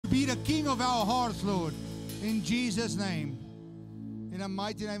be the King of our hearts, Lord. In Jesus' name. In the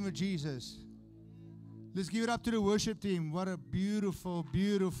mighty name of Jesus. Let's give it up to the worship team. What a beautiful,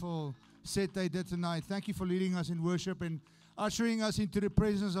 beautiful set they did tonight. Thank you for leading us in worship and ushering us into the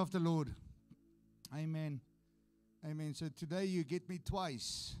presence of the Lord. Amen. Amen. So today you get me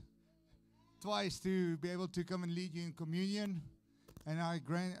twice to be able to come and lead you in communion. And I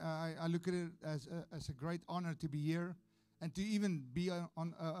look at it as a great honor to be here and to even be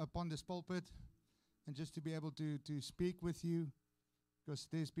upon this pulpit and just to be able to speak with you, because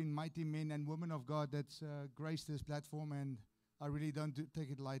there's been mighty men and women of God that's graced this platform, and I really don't take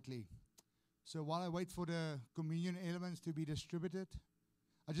it lightly. So while I wait for the communion elements to be distributed,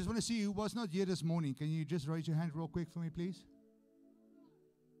 I just want to see who was not here this morning. Can you just raise your hand real quick for me, please?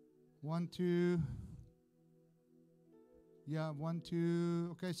 1, 2. Yeah, 1, 2.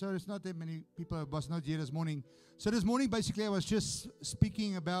 Okay, so there's not that many people who was not here this morning. So this morning, basically, I was just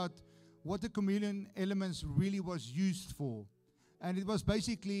speaking about what the communion elements really was used for. And it was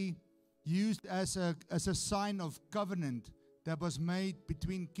basically used as a sign of covenant that was made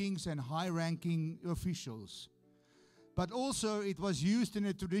between kings and high-ranking officials. But also it was used in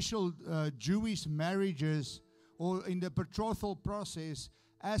the traditional Jewish marriages or in the betrothal process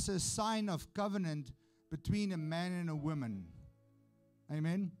as a sign of covenant between a man and a woman.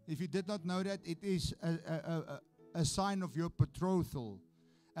 Amen? If you did not know that, it is a sign of your betrothal.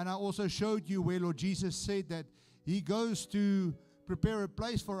 And I also showed you where Lord Jesus said that He goes to prepare a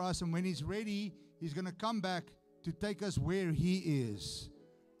place for us, and when He's ready, He's going to come back to take us where He is.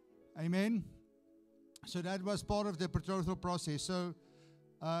 Amen? So that was part of the betrothal process. So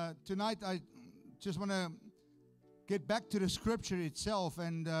tonight I just want to get back to the scripture itself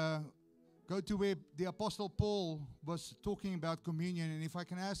and go to where the Apostle Paul was talking about communion. And if I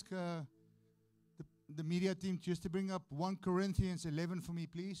can ask the media team just to bring up 1 Corinthians 11 for me,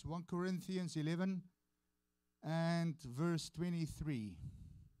 please. 1 Corinthians 11 and verse 23.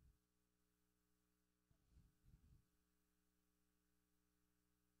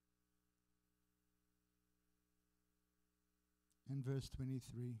 And verse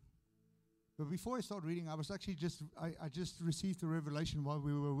 23. But before I start reading, I was actually I just received a revelation while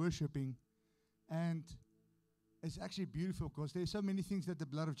we were worshiping. And it's actually beautiful because there's so many things that the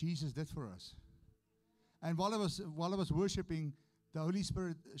blood of Jesus did for us. And while I was worshiping, the Holy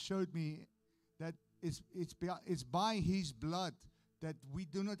Spirit showed me that it's by His blood that we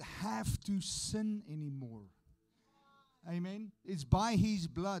do not have to sin anymore. Amen. It's by His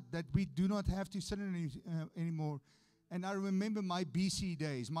blood that we do not have to sin anymore. And I remember my BC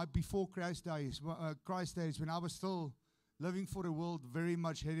days, my before Christ days, when I was still living for the world, very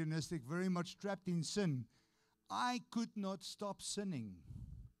much hedonistic, very much trapped in sin. I could not stop sinning.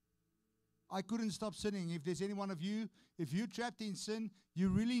 I couldn't stop sinning. If there's any one of you, if you're trapped in sin, you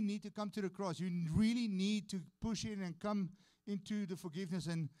really need to come to the cross. You really need to push in and come into the forgiveness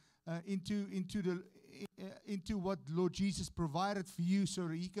and into what Lord Jesus provided for you, so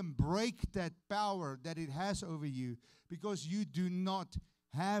that He can break that power that it has over you, because you do not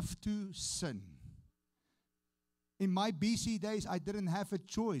have to sin. In my BC days, I didn't have a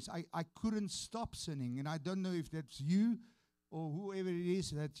choice. I couldn't stop sinning, and I don't know if that's you or whoever it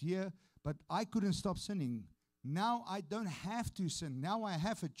is that's here, but I couldn't stop sinning. Now I don't have to sin. Now I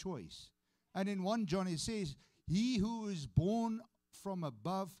have a choice. And in 1 John it says, he who is born from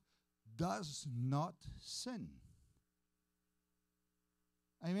above does not sin.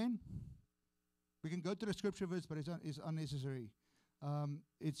 Amen? We can go to the scripture verse, but it's unnecessary.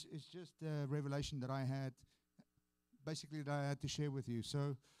 It's just a revelation that I had, basically, that I had to share with you.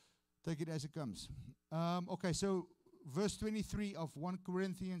 So take it as it comes. Okay, so verse 23 of 1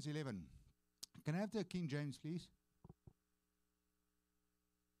 Corinthians 11. Can I have the King James, please?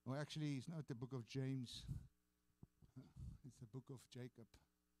 Well, actually, it's not the book of James. It's the book of Jacob.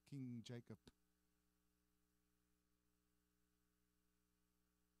 King Jacob.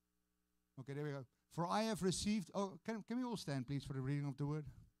 Okay, there we go. For I have received... Oh, can we all stand, please, for the reading of the word?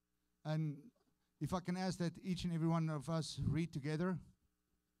 And if I can ask that each and every one of us read together.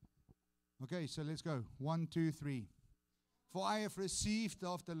 Okay, so let's go. 1, 2, 3. For I have received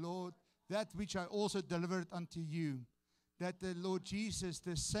of the Lord that which I also delivered unto you, that the Lord Jesus,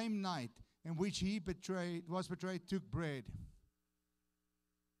 the same night in which He was betrayed, took bread.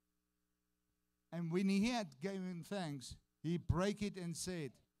 And when He had given thanks, He brake it and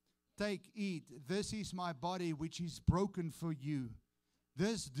said, Take, eat, this is my body which is broken for you.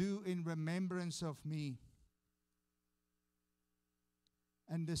 This do in remembrance of me.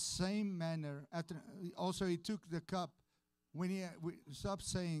 And the same manner, also He took the cup when He stopped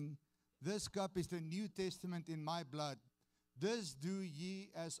saying, This cup is the New Testament in my blood. This do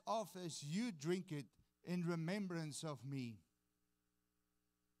ye as oft as you drink it in remembrance of me.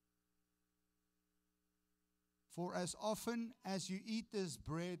 For as often as you eat this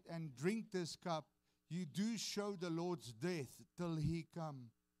bread and drink this cup, you do show the Lord's death till he come.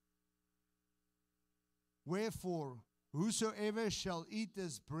 Wherefore, whosoever shall eat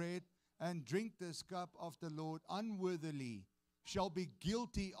this bread and drink this cup of the Lord unworthily shall be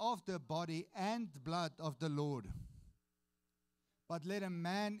guilty of the body and blood of the Lord. But let a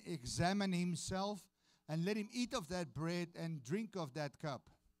man examine himself, and let him eat of that bread and drink of that cup.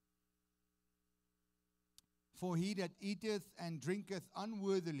 For he that eateth and drinketh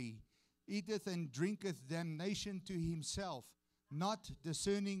unworthily eateth and drinketh damnation to himself, not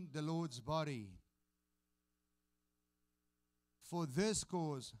discerning the Lord's body. For this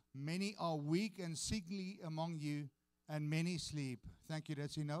cause many are weak and sickly among you, and many sleep. Thank you,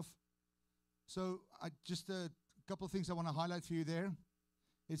 that's enough. So just a couple of things I want to highlight for you there.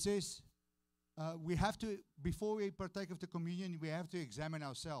 It says we have to, before we partake of the communion, we have to examine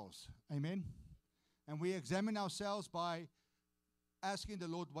ourselves. Amen? And we examine ourselves by asking the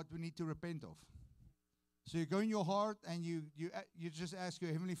Lord what we need to repent of. So you go in your heart and you just ask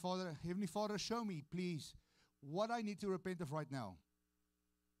your Heavenly Father, show me, please, what I need to repent of right now.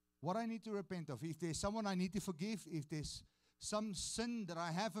 What I need to repent of. If there's someone I need to forgive, if there's some sin that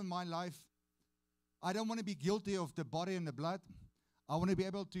I have in my life, I don't want to be guilty of the body and the blood. I want to be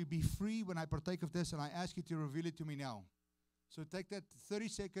able to be free when I partake of this, and I ask you to reveal it to me now. So take that 30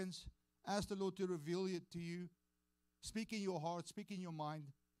 seconds, ask the Lord to reveal it to you, speak in your heart, speak in your mind,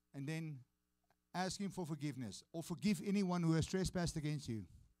 and then ask Him for forgiveness, or forgive anyone who has trespassed against you.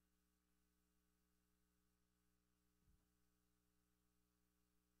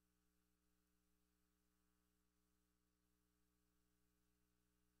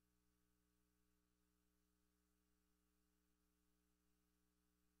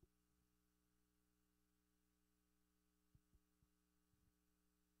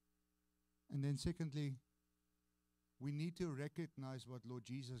 And then secondly, we need to recognize what Lord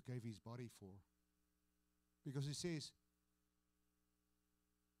Jesus gave His body for. Because He says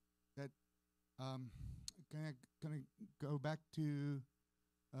that, can I go back to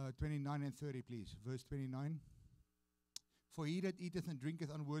 29 and 30, please? Verse 29. For he that eateth and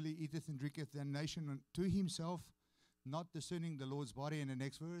drinketh unworthily eateth and drinketh damnation to himself, not discerning the Lord's body. In the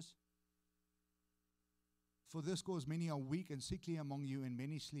next verse. For this cause many are weak and sickly among you, and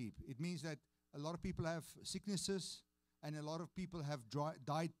many sleep. It means that a lot of people have sicknesses, and a lot of people have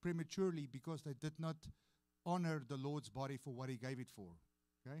died prematurely because they did not honor the Lord's body for what He gave it for.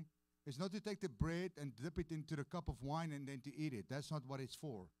 Okay? It's not to take the bread and dip it into the cup of wine and then to eat it. That's not what it's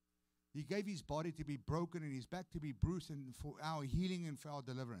for. He gave His body to be broken and His back to be bruised, and for our healing and for our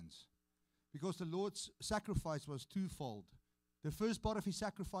deliverance. Because the Lord's sacrifice was twofold. The first part of His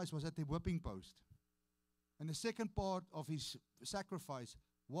sacrifice was at the whipping post. And the second part of His sacrifice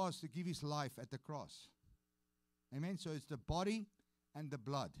was to give His life at the cross. Amen? So it's the body and the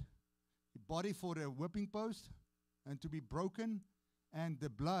blood. The body for the whipping post and to be broken, and the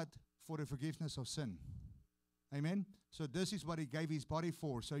blood for the forgiveness of sin. Amen? So this is what He gave His body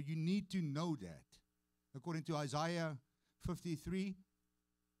for. So you need to know that. According to Isaiah 53,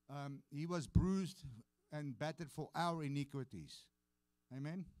 He was bruised and battered for our iniquities.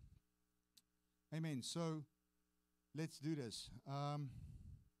 Amen? Amen. So let's do this.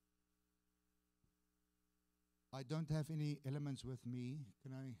 I don't have any elements with me.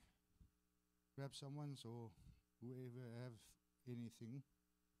 Can I grab someone's, or whoever have anything?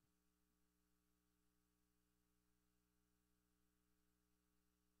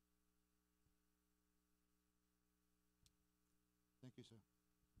 Thank you, sir.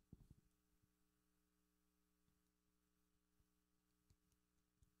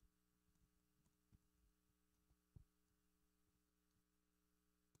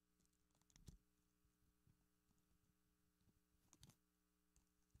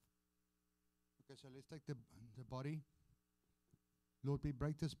 Okay, so let's take the body. Lord, we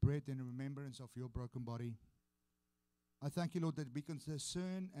break this bread in remembrance of your broken body. I thank you, Lord, that we can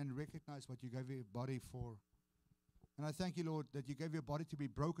discern and recognize what you gave your body for. And I thank you, Lord, that you gave your body to be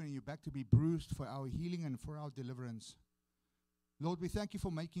broken and your back to be bruised for our healing and for our deliverance. Lord, we thank you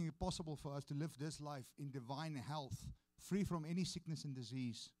for making it possible for us to live this life in divine health, free from any sickness and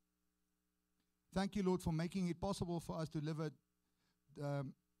disease. Thank you, Lord, for making it possible for us to live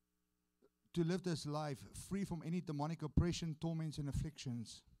this life free from any demonic oppression, torments, and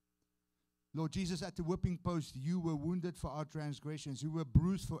afflictions. Lord Jesus, at the whipping post, you were wounded for our transgressions. You were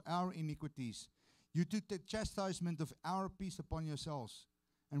bruised for our iniquities. You took the chastisement of our peace upon yourselves.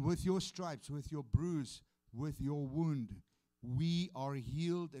 And with your stripes, with your bruise, with your wound, we are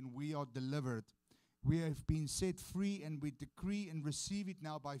healed and we are delivered. We have been set free, and we decree and receive it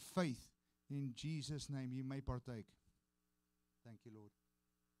now by faith. In Jesus' name, you may partake. Thank you, Lord.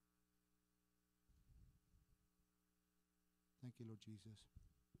 Thank you, Lord Jesus.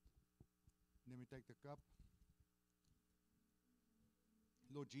 Let me take the cup.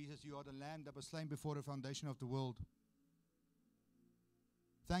 Lord Jesus, you are the Lamb that was slain before the foundation of the world.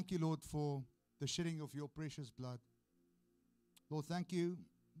 Thank you, Lord, for the shedding of your precious blood. Lord, thank you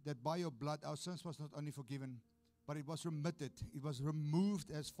that by your blood our sins was not only forgiven, but it was remitted. It was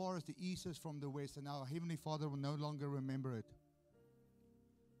removed as far as the east is from the west, and our Heavenly Father will no longer remember it.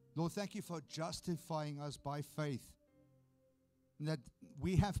 Lord, thank you for justifying us by faith, and that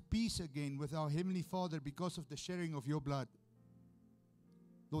we have peace again with our Heavenly Father because of the sharing of your blood.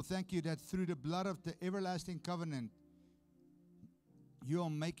 Lord, thank you that through the blood of the everlasting covenant, you are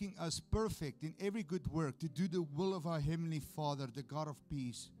making us perfect in every good work to do the will of our Heavenly Father, the God of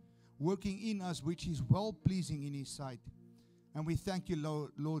peace, working in us which is well-pleasing in His sight. And we thank you,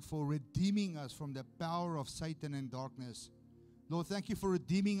 Lord, for redeeming us from the power of Satan and darkness. Lord, thank you for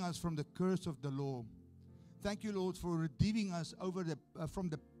redeeming us from the curse of the law. Thank you, Lord, for redeeming us from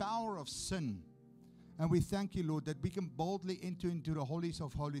the power of sin. And we thank you, Lord, that we can boldly enter into the holies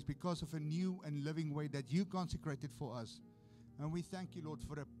of holies because of a new and living way that you consecrated for us. And we thank you, Lord,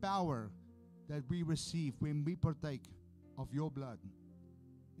 for the power that we receive when we partake of your blood.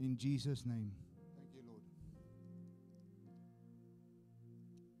 In Jesus' name. Thank you, Lord.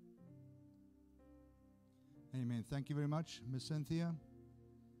 Amen. Thank you very much, Miss Cynthia.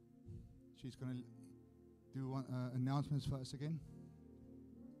 She's going to do announcements for us again.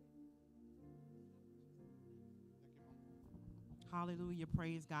 Hallelujah.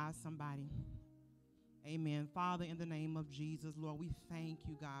 Praise God, somebody. Amen. Father, in the name of Jesus, Lord, we thank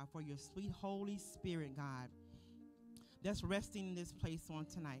you, God, for your sweet Holy Spirit, God, that's resting in this place on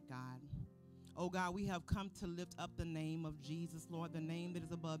tonight, God. Oh, God, we have come to lift up the name of Jesus, Lord, the name that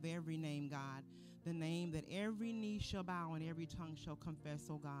is above every name, God, the name that every knee shall bow and every tongue shall confess,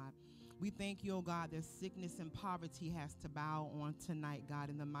 oh, God. We thank you, oh, God, that sickness and poverty has to bow on tonight, God,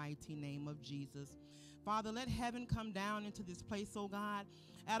 in the mighty name of Jesus. Father, let heaven come down into this place, oh, God.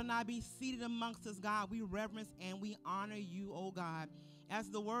 Adonai, be seated amongst us, God. We reverence and we honor you, oh, God. As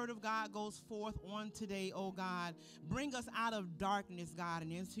the word of God goes forth on today, oh, God, bring us out of darkness, God,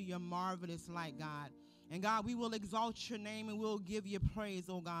 and into your marvelous light, God. And, God, we will exalt your name and we'll give you praise,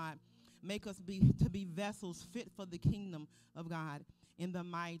 oh, God. Make us to be vessels fit for the kingdom of God. In the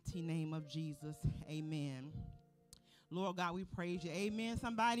mighty name of Jesus, amen. Lord God, we praise you. Amen,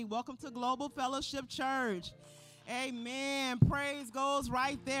 somebody. Welcome to Global Fellowship Church. Amen. Praise goes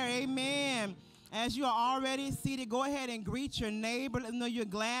right there. Amen. As you are already seated, go ahead and greet your neighbor. Let them know you're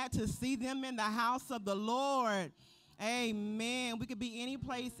glad to see them in the house of the Lord. Amen. We could be any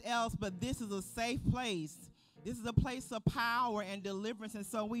place else, but this is a safe place. This is a place of power and deliverance, and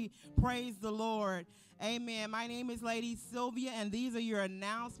so we praise the Lord. Amen. My name is Lady Sylvia, and these are your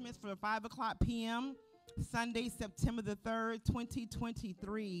announcements for 5 o'clock p.m., Sunday, September the 3rd,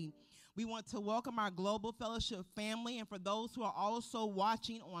 2023. We want to welcome our Global Fellowship family, and for those who are also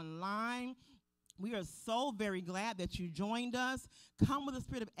watching online, we are so very glad that you joined us. Come with a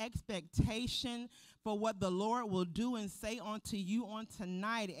spirit of expectation for what the Lord will do and say unto you on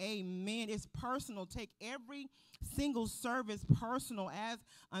tonight. Amen. It's personal. Take every single service personal as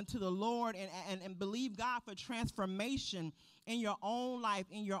unto the Lord, and believe God for transformation in your own life,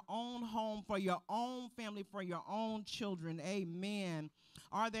 in your own home, for your own family, for your own children. Amen.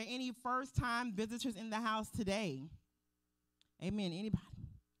 Are there any first-time visitors in the house today? Amen. Anybody?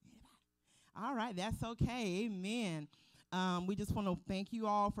 All right, that's okay. Amen. We just want to thank you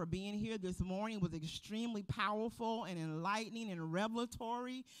all for being here this morning. It was extremely powerful and enlightening and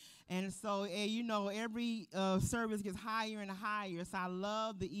revelatory. And so, you know, every service gets higher and higher. So I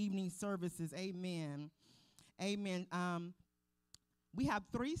love the evening services. Amen. Amen. We have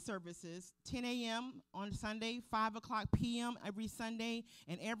 3 services, 10 a.m. on Sunday, 5 o'clock p.m. every Sunday,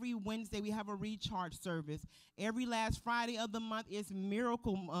 and every Wednesday we have a recharge service. Every last Friday of the month is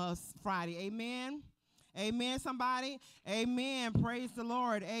Miracle Friday. Amen. Amen, somebody. Amen. Praise the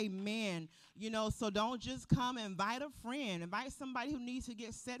Lord. Amen. You know, so don't just come. Invite a friend. Invite somebody who needs to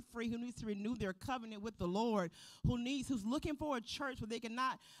get set free, who needs to renew their covenant with the Lord, who's looking for a church where they can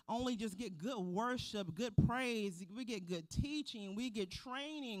not only just get good worship, good praise, we get good teaching, we get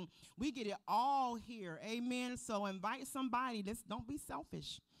training, we get it all here. Amen. So invite somebody. Don't be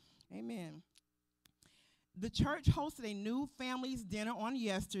selfish. Amen. The church hosted a new families dinner on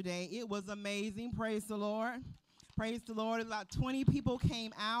yesterday. It was amazing. Praise the Lord. Praise the Lord. About 20 people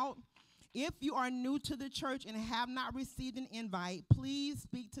came out. If you are new to the church and have not received an invite, please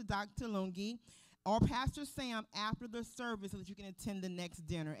speak to Dr. Lungi or Pastor Sam after the service so that you can attend the next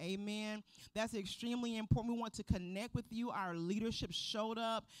dinner. Amen. That's extremely important. We want to connect with you. Our leadership showed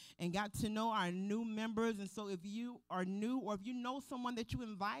up and got to know our new members. And so if you are new or if you know someone that you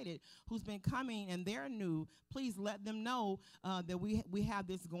invited who's been coming and they're new, please let them know that we have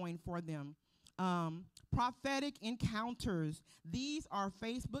this going for them. Prophetic encounters. These are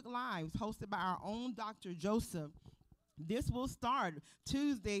Facebook Lives hosted by our own Dr. Joseph. This will start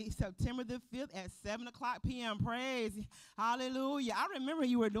Tuesday, September the 5th at 7 o'clock p.m. Praise. Hallelujah. I remember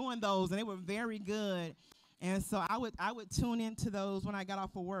you were doing those, and they were very good. And so I would tune into those when I got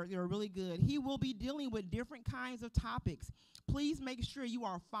off of work. They were really good. He will be dealing with different kinds of topics. Please make sure you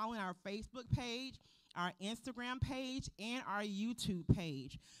are following our Facebook page, our Instagram page, and our YouTube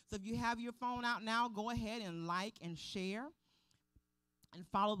page. So if you have your phone out now, go ahead and like and share and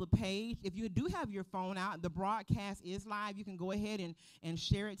follow the page. If you do have your phone out, the broadcast is live. You can go ahead and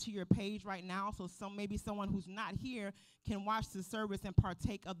share it to your page right now so maybe someone who's not here can watch the service and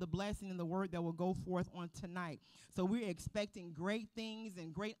partake of the blessing and the word that will go forth on tonight. So we're expecting great things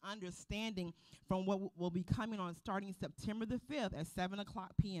and great understanding from what will be coming on starting September the 5th at 7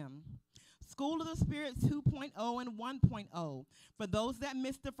 o'clock p.m. School of the Spirit 2.0 and 1.0. For those that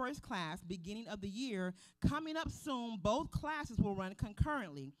missed the first class, beginning of the year, coming up soon, both classes will run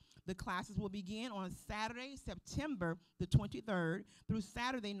concurrently. The classes will begin on Saturday, September the 23rd through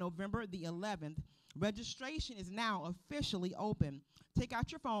Saturday, November the 11th. Registration is now officially open. Take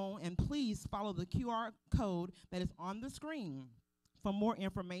out your phone and please follow the QR code that is on the screen. For more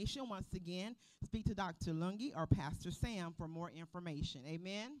information, once again, speak to Dr. Lungi or Pastor Sam for more information.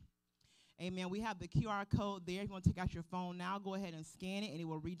 Amen. Amen. We have the QR code there. If you want to take out your phone now, go ahead and scan it, and it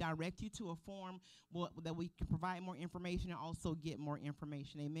will redirect you to a form that we can provide more information and also get more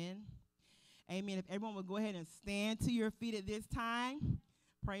information. Amen. Amen. If everyone would go ahead and stand to your feet at this time.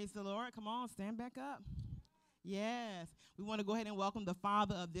 Praise the Lord. Come on, stand back up. Yes. We want to go ahead and welcome the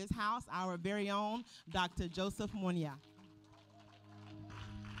father of this house, our very own Dr. Joseph Mwenya.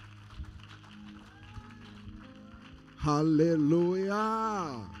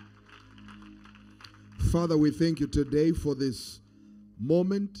 Hallelujah. Father, we thank you today for this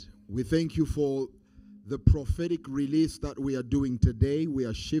moment. We thank you for the prophetic release that we are doing today. We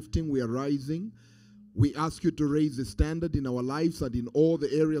are shifting, we are rising. We ask you to raise the standard in our lives and in all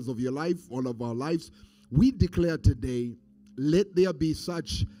the areas of your life, all of our lives. We declare today, let there be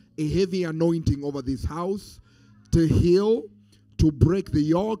such a heavy anointing over this house to heal, to break the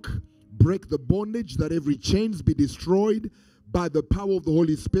yoke, break the bondage, that every chains be destroyed. By the power of the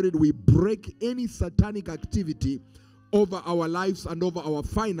Holy Spirit, we break any satanic activity over our lives and over our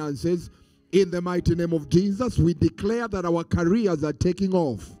finances. In the mighty name of Jesus, we declare that our careers are taking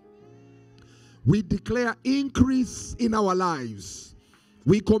off. We declare increase in our lives.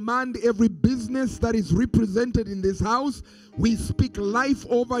 We command every business that is represented in this house. We speak life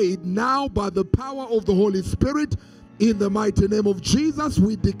over it now by the power of the Holy Spirit. In the mighty name of Jesus,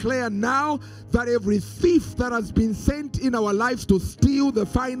 we declare now that every thief that has been sent in our lives to steal the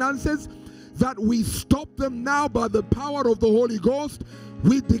finances, that we stop them now by the power of the Holy Ghost.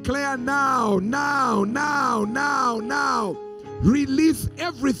 We declare now, release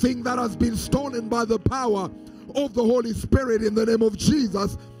everything that has been stolen by the power of the Holy Spirit in the name of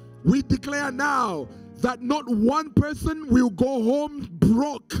Jesus. We declare now that not one person will go home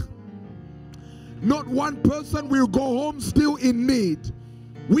broke. Not one person will go home still in need.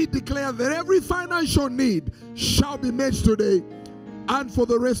 We declare that every financial need shall be met today and for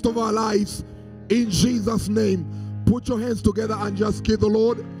the rest of our lives. In Jesus' name, put your hands together and just give the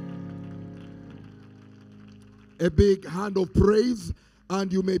Lord a big hand of praise,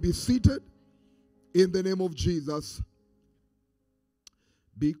 and you may be seated in the name of Jesus.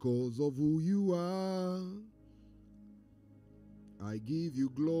 Because of who you are, I give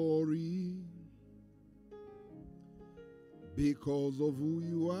you glory. Because of who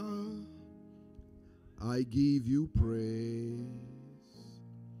you are, I give you praise.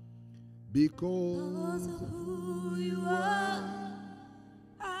 Because of who you are,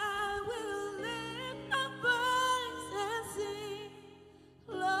 I will lift my voice and sing.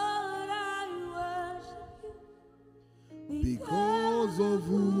 Lord, I worship you. Because of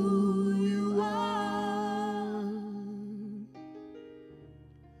who you are,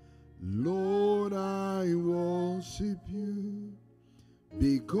 Lord, I worship you.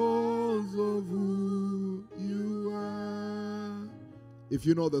 Because of who you are. If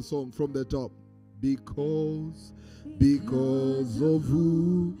you know the song from the top. Because of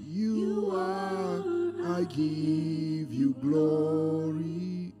who you are, I give you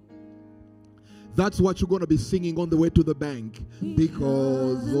glory. That's what you're going to be singing on the way to the bank.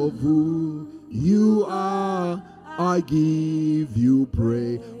 Because of who you are, I give you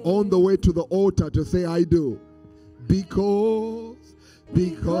praise. On the way to the altar to say, I do. Because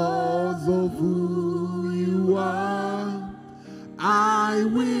of who you are, I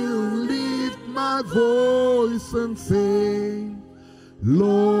will lift my voice and say,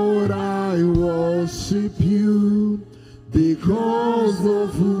 Lord, I worship you. Because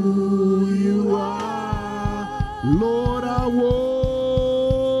of who you are, Lord, I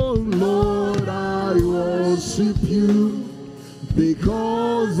worship you.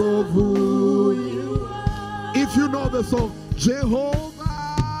 Because of who you are. If you know the song,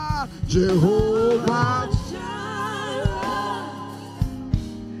 Jehovah, Jehovah,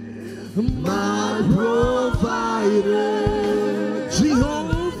 my provider,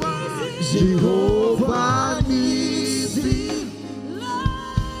 Jehovah Nissi,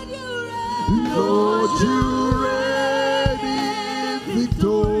 Lord, you reign in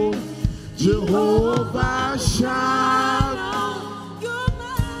victory, Jehovah Shalom,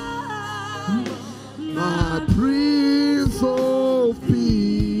 my Prince of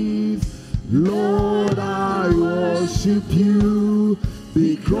Peace, Lord, I worship you.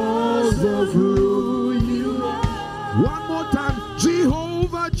 Because of who you are. One more time.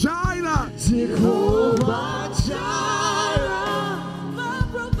 Jehovah Jireh. Jehovah Jireh. My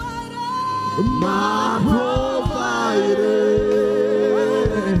provider. My provider.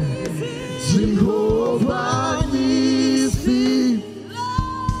 Jehovah Nissi.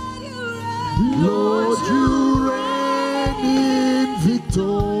 Lord, you reign in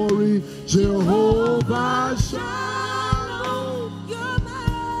victory. Jehovah Shalom.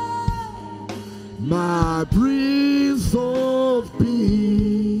 My Prince of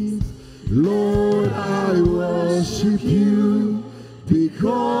Peace, Lord, I worship you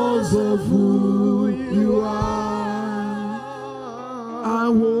because of who you are. I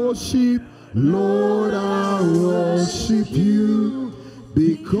worship, Lord, I worship you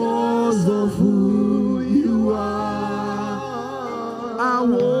because of who you are. I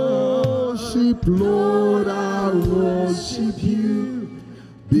worship, Lord, I worship you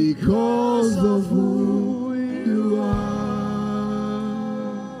because of who you are.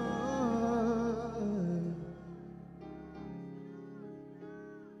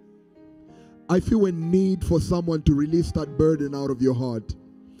 I feel a need for someone to release that burden out of your heart.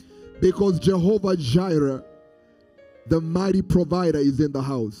 Because Jehovah Jireh, the mighty provider, is in the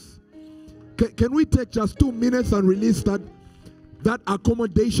house. Can we take just 2 minutes and release that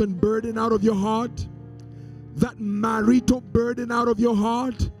accommodation burden out of your heart? That marital burden out of your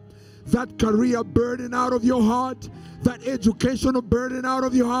heart, that career burden out of your heart, that educational burden out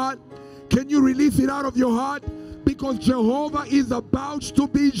of your heart. Can you release it out of your heart? Because Jehovah is about to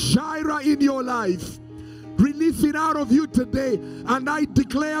be Jireh in your life. Release it out of you today. And I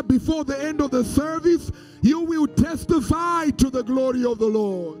declare before the end of the service, you will testify to the glory of the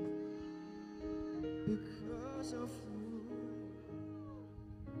Lord.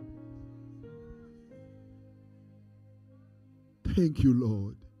 Thank you,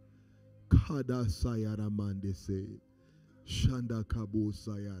 Lord. Kada sayara mandese. Shanda kabo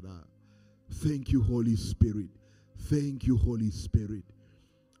sayara. Thank you, Holy Spirit. Thank you, Holy Spirit.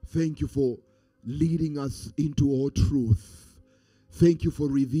 Thank you for leading us into all truth. Thank you for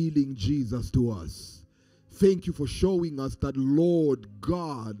revealing Jesus to us. Thank you for showing us that Lord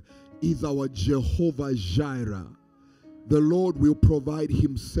God is our Jehovah Jireh. The Lord will provide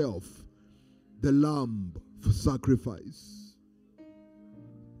himself the lamb for sacrifice.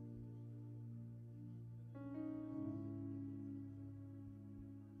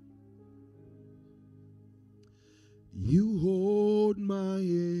 You hold my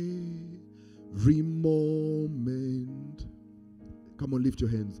every moment. Come on, lift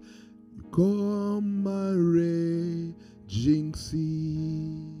your hands. You calm my raging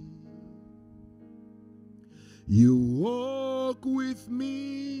sea. You walk with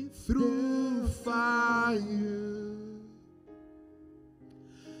me through fire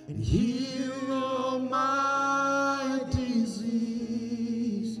and heal all my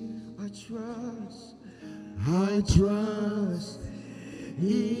disease. I trust in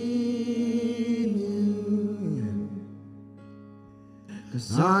you,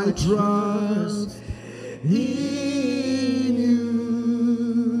 'cause I trust in you.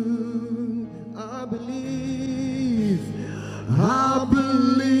 I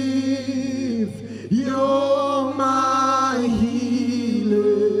believe you're my healer.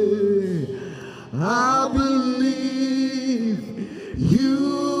 I believe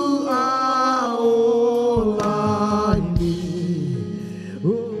you are all I need. Oh,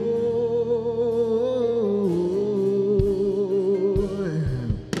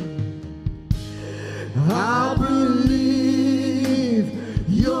 I believe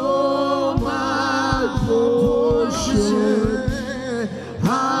you're my portion.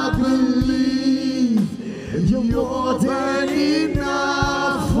 I believe you're more than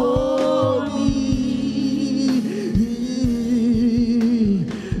enough for me.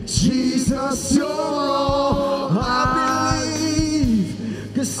 Jesus, you're all I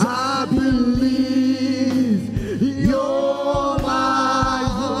believe, 'cause I believe you're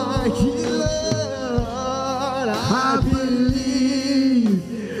my healer. I believe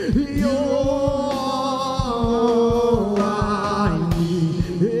you're all I need.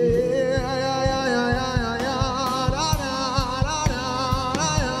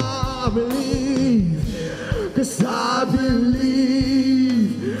 I believe, 'cause I believe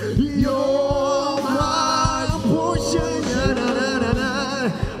you're my portion.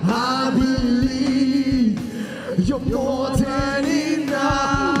 I believe you're more than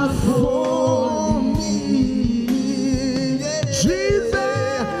enough for me.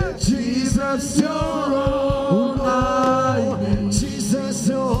 Jesus, you're all I need. Jesus,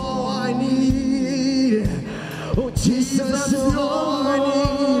 you're all I need. Oh, Jesus, you're all I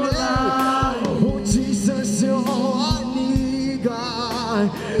need. Oh, Jesus, you're all I need, God.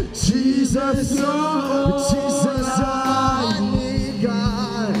 Jesus, you're all I need,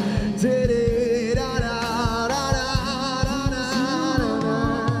 God.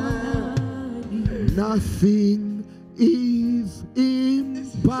 Nothing is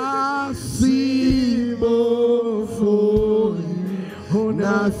impossible for you. Oh,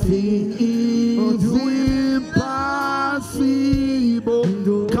 nothing is impossible.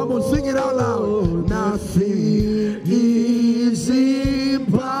 Come on, sing it out loud. Nothing is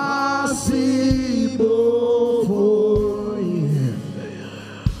impossible for you.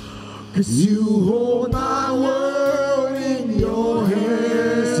 'Cause you hold my world in your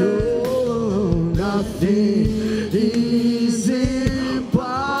hands. Oh, nothing is impossible.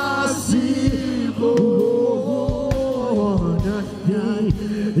 Nothing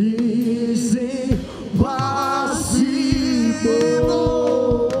is impossible.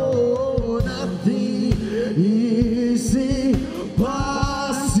 Nothing is impossible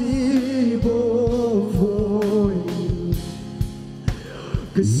for you.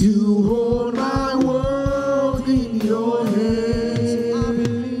 'Cause you hold my world in your hands.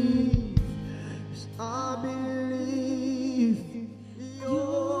 I believe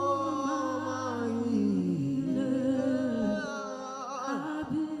you're my healer. I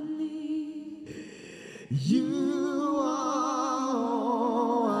believe you are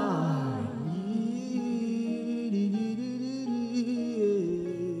all I need.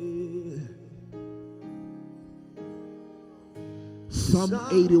 Psalm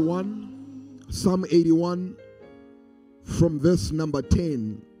 81 from verse number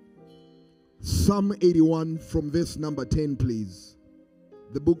 10. Psalm 81 from verse number 10, please.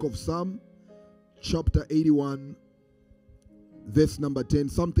 The book of Psalm, chapter 81, verse number 10.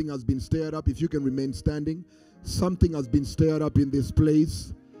 Something has been stirred up. If you can remain standing. Something has been stirred up in this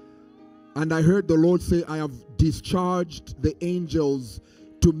place. And I heard the Lord say, I have discharged the angels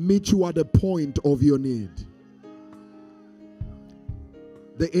to meet you at the point of your need.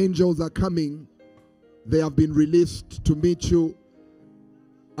 The angels are coming. They have been released to meet you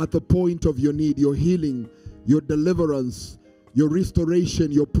at the point of your need, your healing, your deliverance, your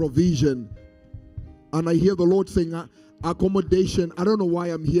restoration, your provision. And I hear the Lord saying, accommodation. I don't know why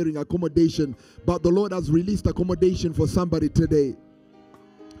I'm hearing accommodation, but the Lord has released accommodation for somebody today.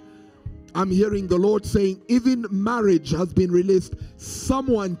 I'm hearing the Lord saying, even marriage has been released.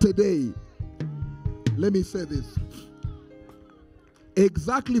 Someone today, let me say this.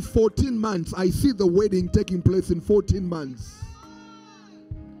 Exactly 14 months, I see the wedding taking place in 14 months.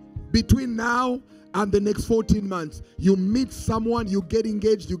 Between now and the next 14 months, you meet someone, you get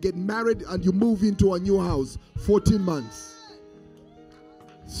engaged, you get married, and you move into a new house. 14 months.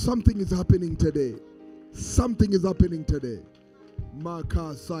 Something is happening today. Something is happening today.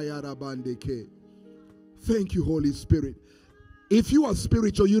 Thank you, Holy Spirit. If you are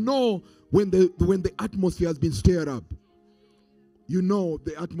spiritual, you know when the atmosphere has been stirred up. You know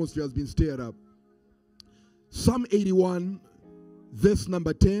the atmosphere has been stirred up. Psalm 81, verse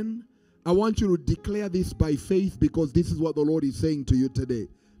number 10. I want you to declare this by faith, because this is what the Lord is saying to you today.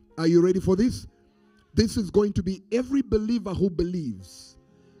 Are you ready for this? This is going to be every believer who believes.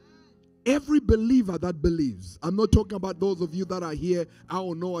 Every believer that believes. I'm not talking about those of you that are here, I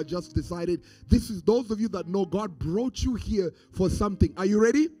don't know, I just decided. This is those of you that know God brought you here for something. Are you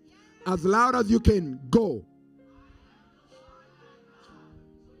ready? As loud as you can. Go.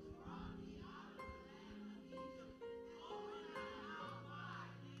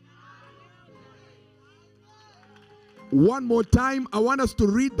 One more time, I want us to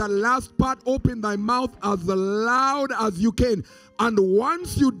read the last part. Open thy mouth as loud as you can. And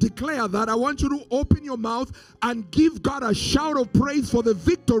once you declare that, I want you to open your mouth and give God a shout of praise for the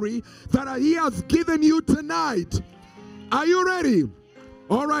victory that He has given you tonight. Are you ready?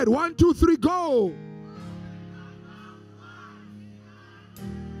 All right, 1, 2, 3, go.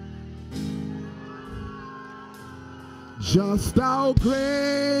 Just how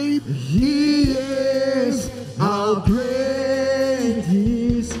great He is, how great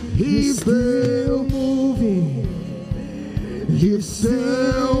He is. He's still moving, He's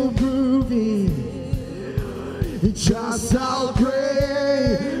still proving just how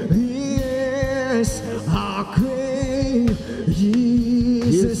great He is, how great He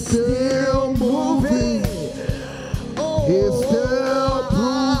is. He's still moving, He's still proving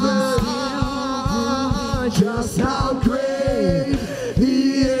just how great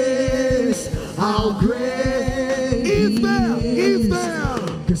He is, how great He is.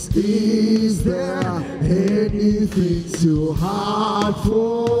 'Cause is there anything too hard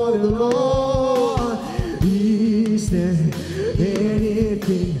for the Lord? Is there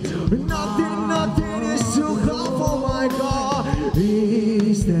anything? Nothing is too hard for my God.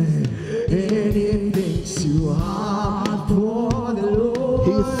 Is there anything too hard for the Lord?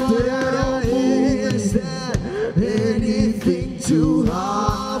 Is there anything too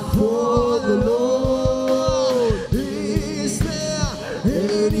hard for the Lord? Is there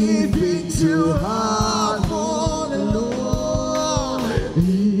anything too hard for the Lord?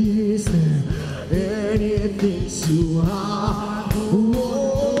 Is there anything too hard?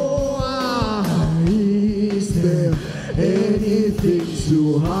 Oh, is there anything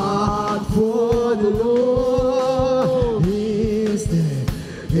too hard for the Lord? Is there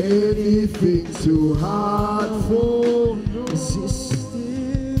anything too hard for? Is He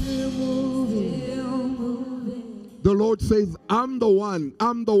still moving? The Lord says, I'm the one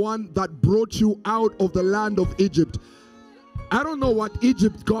that brought you out of the land of Egypt. I don't know what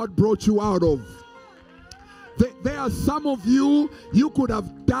Egypt God brought you out of. There are some of you could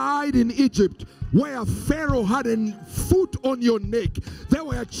have died in Egypt, where Pharaoh had a foot on your neck. They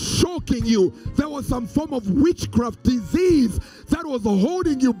were choking you. There was some form of witchcraft disease that was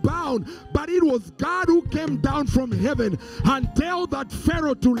holding you bound. But it was God who came down from heaven and tell that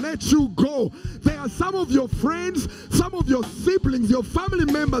Pharaoh to let you go. There are some of your friends, some of your siblings, your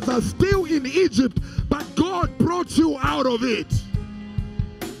family members are still in Egypt, but God brought you out of it.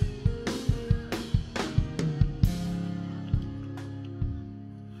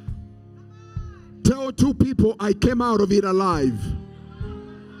 Tell two people, I came out of it alive.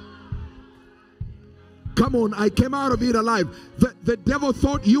 Come on, I came out of it alive. The devil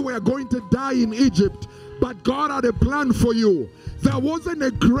thought you were going to die in Egypt, but God had a plan for you. There wasn't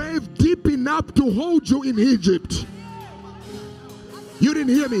a grave deep enough to hold you in Egypt. You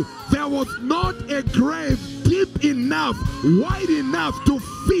didn't hear me. There was not a grave deep enough, wide enough to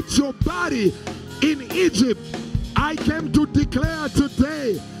fit your body in Egypt. I came to declare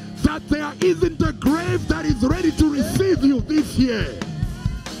today that there isn't a grave that is ready to receive you this year.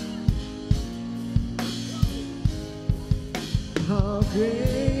 How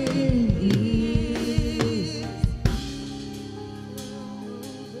great He is.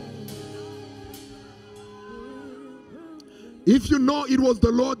 If you know it was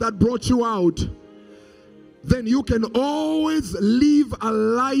the Lord that brought you out, then you can always live a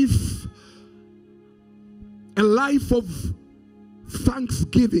life of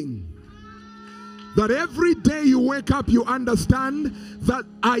thanksgiving. That every day you wake up, you understand that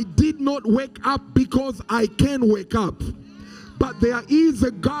I did not wake up because I can wake up, but there is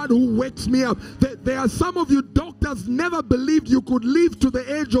a God who wakes me up. There are some of you, doctors never believed you could live to the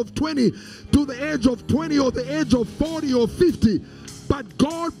age of 20, to the age of 20 or the age of 40 or 50, but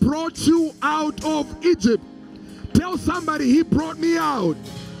God brought you out of Egypt. Tell somebody, He brought me out.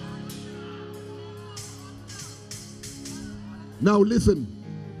 Now listen.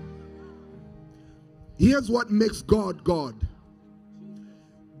 Here's what makes God God.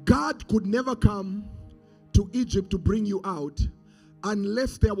 God could never come to Egypt to bring you out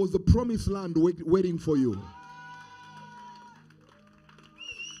unless there was a promised land waiting for you.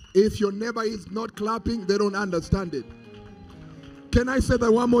 If your neighbor is not clapping, they don't understand it. Can I say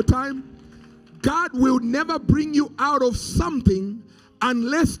that one more time? God will never bring you out of something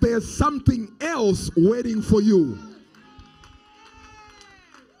unless there's something else waiting for you.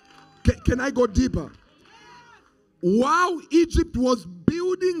 Can I go deeper? While Egypt was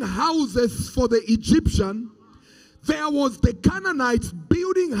building houses for the Egyptian, there was the Canaanites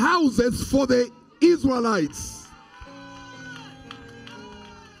building houses for the Israelites.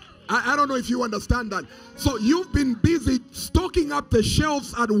 I don't know if you understand that. So you've been busy stocking up the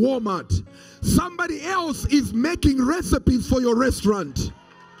shelves at Walmart. Somebody else is making recipes for your restaurant.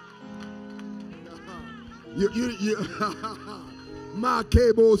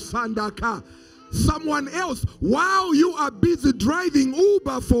 Makebo Sandaka. Someone else, while you are busy driving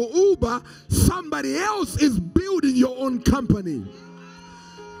Uber for Uber, somebody else is building your own company.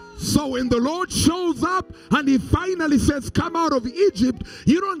 So when the Lord shows up and he finally says, come out of Egypt,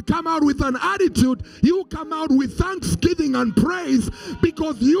 you don't come out with an attitude. You come out with thanksgiving and praise,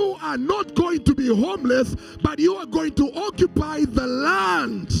 because you are not going to be homeless, but you are going to occupy the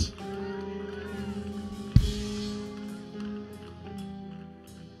land.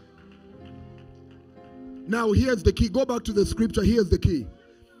 Now here's the key. Go back to the scripture. Here's the key.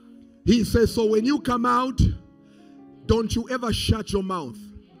 He says, so when you come out, don't you ever shut your mouth.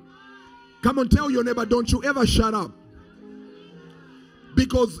 Come on, tell your neighbor, don't you ever shut up.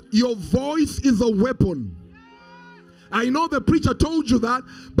 Because your voice is a weapon. I know the preacher told you that,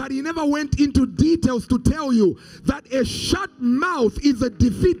 but he never went into details to tell you that a shut mouth is a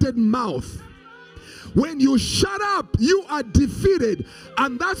defeated mouth. When you shut up, you are defeated.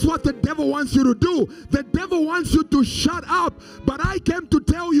 And that's what the devil wants you to do. The devil wants you to shut up. But I came to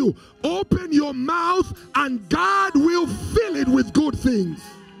tell you, open your mouth and God will fill it with good things.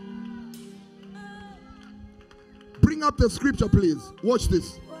 Bring up the scripture, please. Watch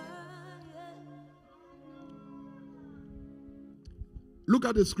this. Look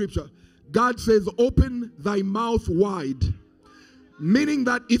at the scripture. God says, open thy mouth wide. Meaning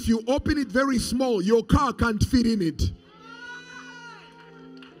that if you open it very small, your car can't fit in it.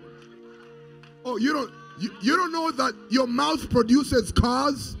 Oh, you don't know that your mouth produces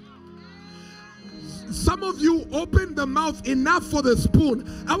cars? Some of you open the mouth enough for the spoon.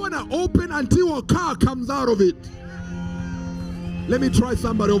 I want to open until a car comes out of it. Let me try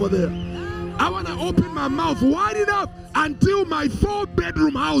somebody over there. I want to open my mouth wide enough until my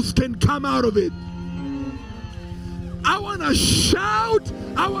 4-bedroom house can come out of it. I want to shout.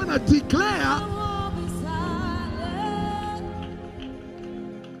 I want to declare.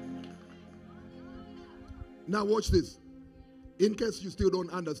 Now watch this. In case you still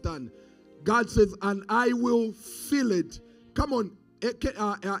don't understand. God says, and I will fill it. Come on,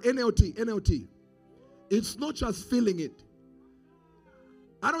 NLT. It's not just filling it.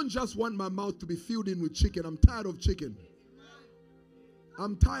 I don't just want my mouth to be filled in with chicken. I'm tired of chicken.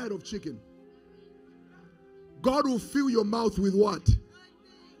 I'm tired of chicken. God will fill your mouth with what?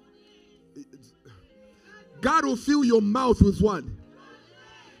 God will fill your mouth with what?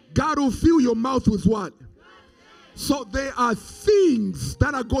 God will fill your mouth with what? So there are things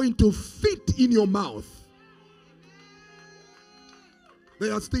that are going to fit in your mouth.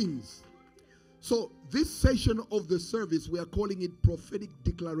 There are things. So this session of the service, we are calling it prophetic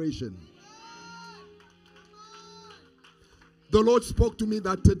declaration. The Lord spoke to me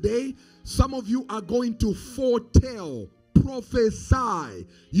that today, some of you are going to foretell, prophesy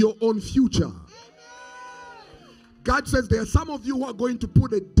your own future. God says there are some of you who are going to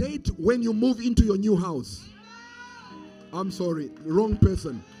put a date when you move into your new house. I'm sorry, wrong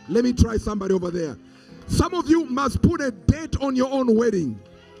person. Let me try somebody over there. Some of you must put a date on your own wedding.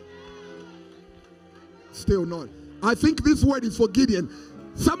 Still not. I think this word is for Gideon.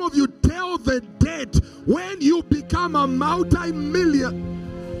 Some of you tell the date when you become a multi-million.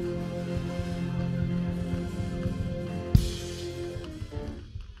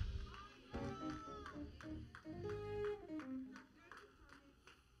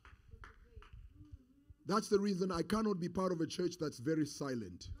 That's the reason I cannot be part of a church that's very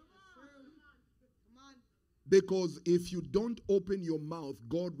silent. Because if you don't open your mouth,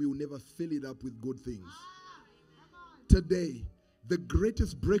 God will never fill it up with good things. Today, the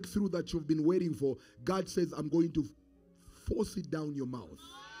greatest breakthrough that you've been waiting for, God says, I'm going to force it down your mouth.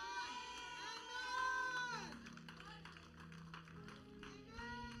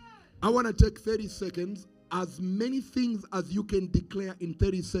 I want to take 30 seconds, as many things as you can declare in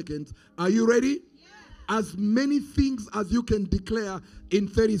 30 seconds. Are you ready? As many things as you can declare in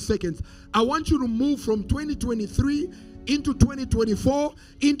 30 seconds. I want you to move from 2023 into 2024,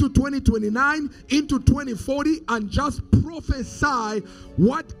 into 2029, into 2040, and just prophesy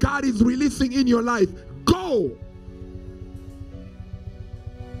what God is releasing in your life. Go!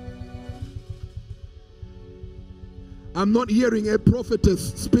 I'm not hearing a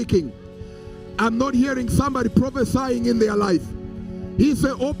prophetess speaking. I'm not hearing somebody prophesying in their life. He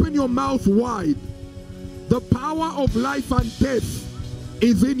said, open your mouth wide. The power of life and death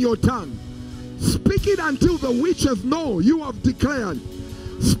is in your tongue. Speak it until the witches know you have declared.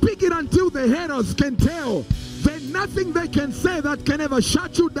 Speak it until the haters can tell. The nothing they can say that can ever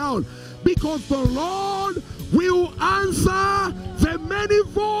shut you down, because the Lord will answer the many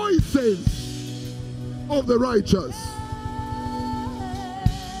voices of the righteous.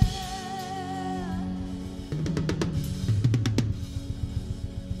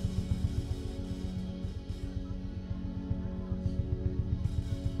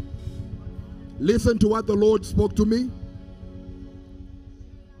 Listen to what the Lord spoke to me.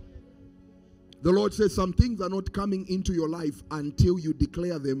 The Lord says some things are not coming into your life until you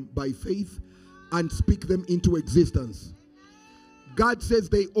declare them by faith and speak them into existence. God says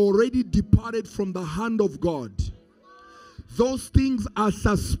they already departed from the hand of God. Those things are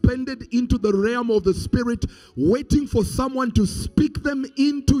suspended into the realm of the Spirit, waiting for someone to speak them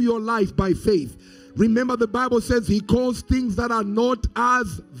into your life by faith. Remember, the Bible says He calls things that are not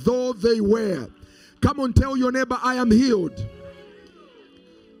as though they were. Come on, tell your neighbor, I am healed.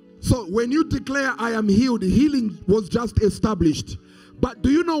 So when you declare I am healed, healing was just established. But do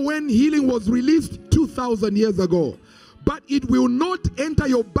you know when healing was released? 2,000 years ago. But it will not enter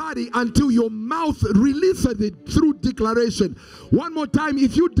your body until your mouth releases it through declaration. One more time,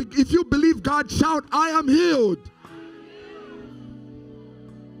 if you believe God, shout, I am healed.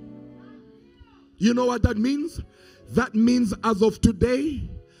 You know what that means? That means as of today,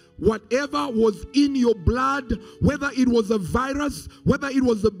 whatever was in your blood, whether it was a virus, whether it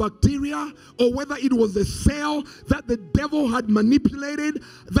was a bacteria, or whether it was a cell that the devil had manipulated,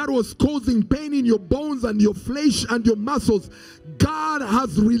 that was causing pain in your bones and your flesh and your muscles, God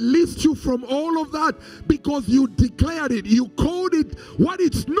has released you from all of that because you declared it. You called it what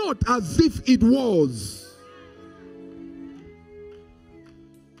it's not as if it was.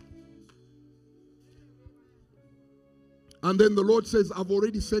 And then the Lord says, I've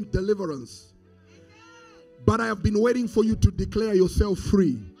already sent deliverance. But I have been waiting for you to declare yourself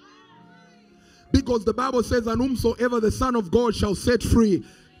free. Because the Bible says, and whomsoever the Son of God shall set free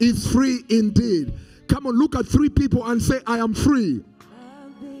is free indeed. Come on, look at 3 people and say, I am free.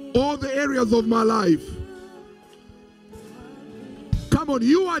 All the areas of my life. Come on,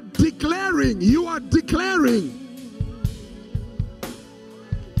 you are declaring. You are declaring.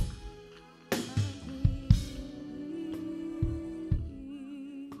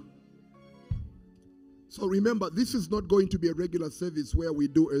 So remember, this is not going to be a regular service where we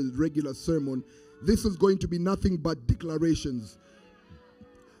do a regular sermon. This is going to be nothing but declarations.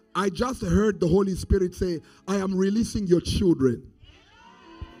 I just heard the Holy Spirit say, I am releasing your children.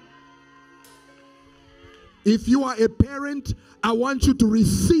 If you are a parent, I want you to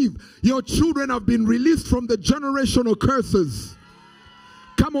receive. Your children have been released from the generational curses.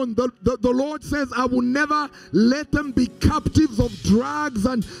 Come on, the Lord says, I will never let them be captives of drugs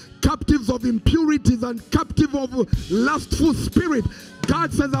and captives of impurities and captive of lustful spirit.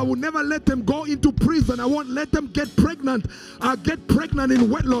 God says, I will never let them go into prison. I won't let them get pregnant. Get pregnant in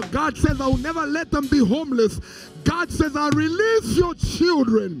wedlock. God says, I will never let them be homeless. God says, I release your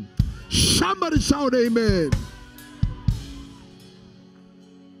children. Somebody shout amen.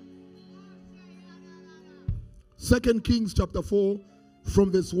 Second Kings chapter 4.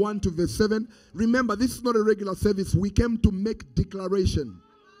 From verse 1 to verse 7. Remember, this is not a regular service. We came to make declaration.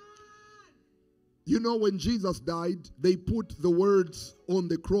 You know, when Jesus died, they put the words on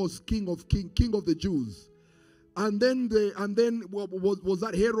the cross, King of the Jews. And then was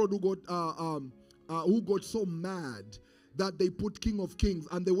that Herod who got so mad that they put King of Kings,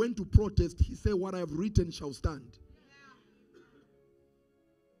 and they went to protest. He said, what I have written shall stand.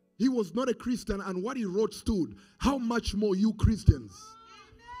 He was not a Christian, and what he wrote stood. How much more you Christians?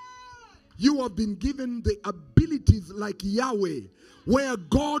 You have been given the abilities like Yahweh, where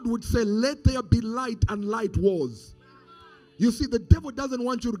God would say, let there be light, and light was. You see, the devil doesn't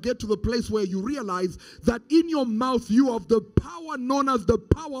want you to get to the place where you realize that in your mouth you have the power known as the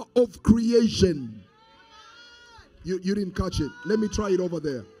power of creation. You didn't catch it. Let me try it over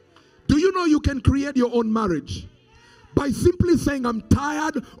there. Do you know you can create your own marriage? By simply saying, I'm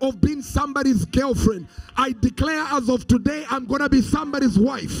tired of being somebody's girlfriend. I declare as of today, I'm going to be somebody's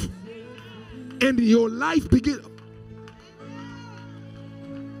wife. And your life begins.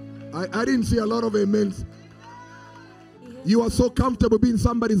 I didn't see a lot of amens. You are so comfortable being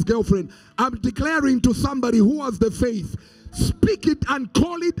somebody's girlfriend. I'm declaring to somebody who has the faith. Speak it and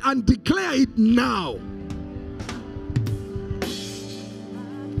call it and declare it now.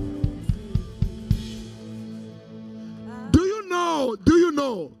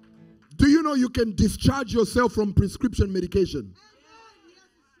 Do you know you can discharge yourself from prescription medication?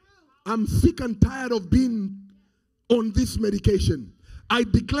 I'm sick and tired of being on this medication. I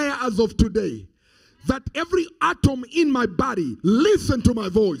declare as of today that every atom in my body listen to my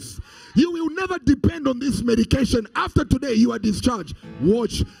voice. You will never depend on this medication. After today, you are discharged.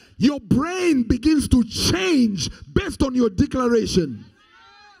 Watch. Your brain begins to change based on your declaration.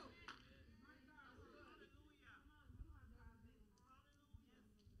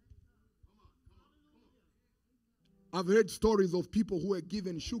 I've heard stories of people who were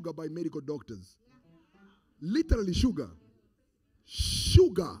given sugar by medical doctors. Literally sugar.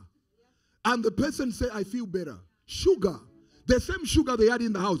 Sugar. And the person said, I feel better. Sugar. The same sugar they had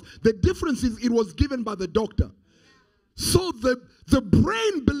in the house. The difference is it was given by the doctor. So the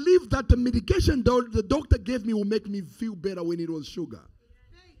brain believed that the medication the doctor gave me will make me feel better when it was sugar.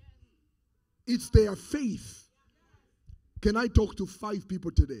 It's their faith. Can I talk to 5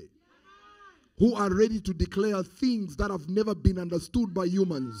 people today who are ready to declare things that have never been understood by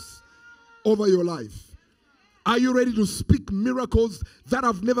humans over your life? Are you ready to speak miracles that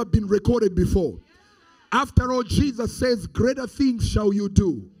have never been recorded before? After all, Jesus says, greater things shall you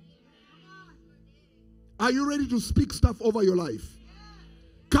do. Are you ready to speak stuff over your life?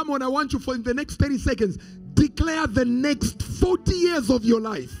 Come on, I want you for in the next 30 seconds, declare the next 40 years of your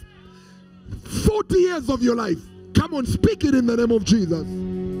life. 40 years of your life. Come on, speak it in the name of Jesus.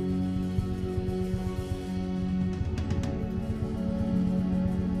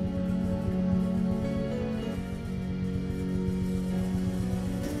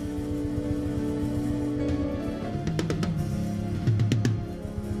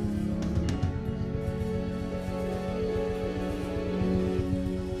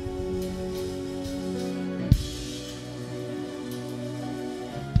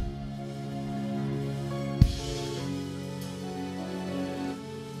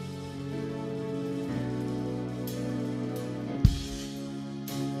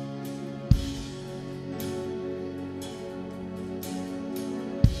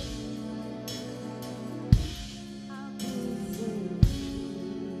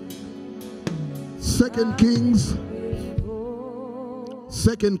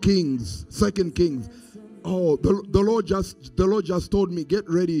 Second Kings. Oh, the Lord just told me, get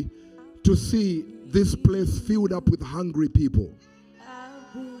ready to see this place filled up with hungry people.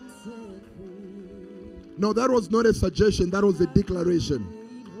 No, that was not a suggestion, that was a declaration.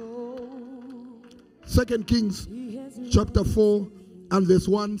 2 Kings chapter 4 and verse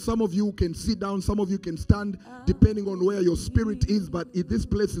 1. Some of you can sit down, some of you can stand, depending on where your spirit is, but this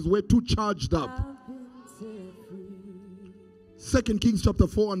place is way too charged up. 2 Kings chapter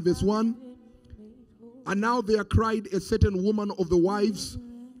 4 and verse 1. And now there cried a certain woman of the wives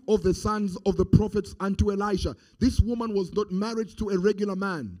of the sons of the prophets unto Elisha. This woman was not married to a regular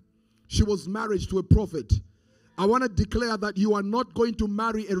man. She was married to a prophet. I want to declare that you are not going to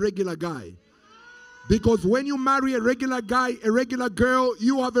marry a regular guy. Because when you marry a regular guy, a regular girl,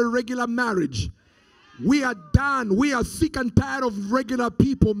 you have a regular marriage. We are done. We are sick and tired of regular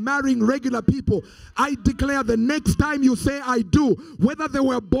people, marrying regular people. I declare the next time you say I do, whether they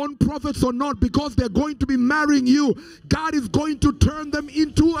were born prophets or not, because they're going to be marrying you, God is going to turn them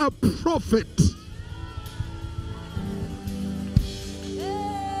into a prophet.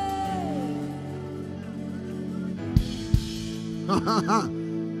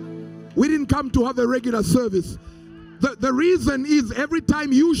 We didn't come to have a regular service. The reason is every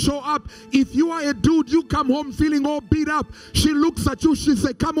time you show up, if you are a dude, you come home feeling all beat up. She looks at you, she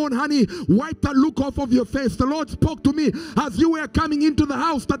said, come on, honey, wipe that look off of your face. The Lord spoke to me as you were coming into the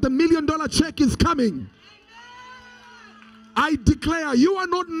house that the $1 million check is coming. I declare, you are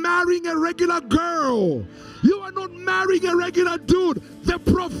not marrying a regular girl. You are not marrying a regular dude. The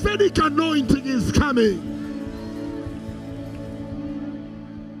prophetic anointing is coming.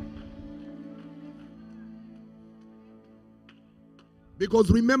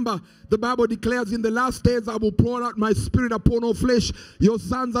 Because remember, the Bible declares in the last days I will pour out my spirit upon all flesh, your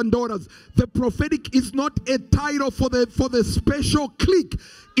sons and daughters. The prophetic is not a title for the special clique.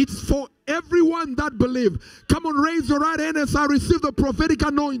 It's for everyone that believes. Come on, raise your right hand as I receive the prophetic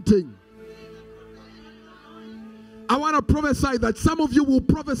anointing. I want to prophesy that some of you will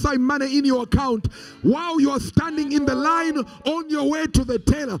prophesy money in your account while you are standing in the line on your way to the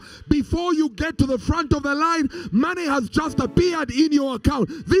teller. Before you get to the front of the line, money has just appeared in your account.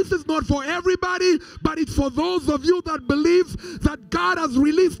 This is not for everybody, but it's for those of you that believe that God has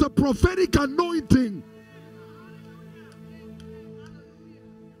released a prophetic anointing.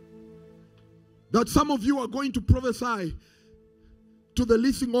 That some of you are going to prophesy to the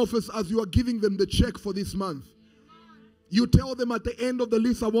leasing office as you are giving them the check for this month. You tell them at the end of the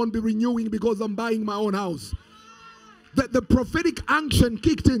lease, I won't be renewing because I'm buying my own house. The prophetic unction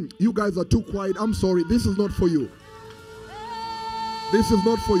kicked in. You guys are too quiet. I'm sorry. This is not for you. This is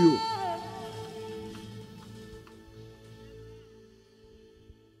not for you.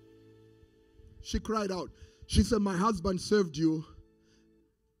 She cried out. She said, my husband served you.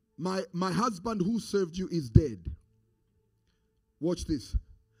 My husband who served you is dead. Watch this.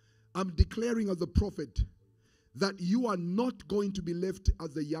 I'm declaring as a prophet that you are not going to be left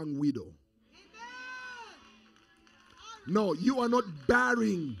as a young widow. No, you are not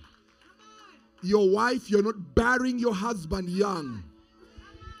burying your wife. You're not burying your husband young.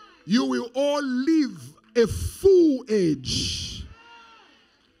 You will all live a full age.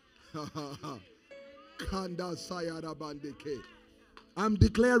 I'm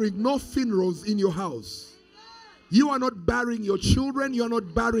declaring no funerals in your house. You are not burying your children. You are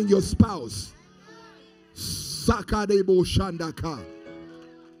not burying your spouse. Sakadebo Shandaka.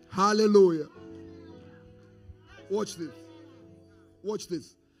 Hallelujah. Watch this. Watch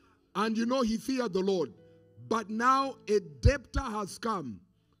this. And you know he feared the Lord. But now a debtor has come,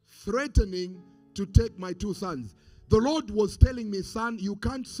 threatening to take my 2 sons. The Lord was telling me, son, you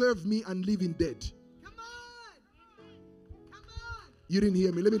can't serve me and live in debt. Come on. Come on. You didn't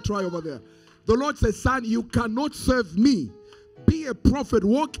hear me. Let me try over there. The Lord says, son, you cannot serve me. Be a prophet,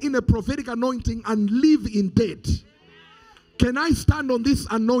 walk in a prophetic anointing and live in debt. Can I stand on this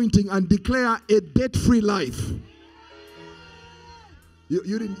anointing and declare a debt-free life?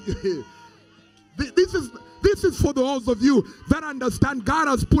 You didn't. This is for those of you that understand God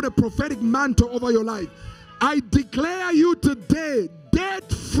has put a prophetic mantle over your life. I declare you today,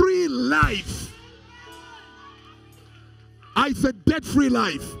 debt-free life. I said debt-free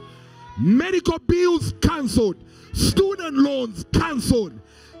life. Medical bills cancelled. Student loans cancelled.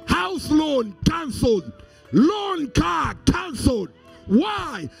 House loan cancelled. Loan car cancelled.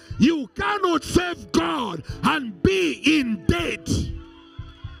 Why? You cannot serve God and be in debt.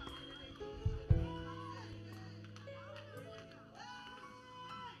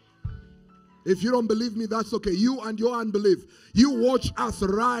 If you don't believe me, that's okay. You and your unbelief. You watch us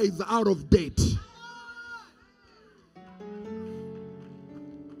rise out of debt.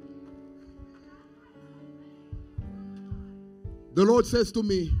 The Lord says to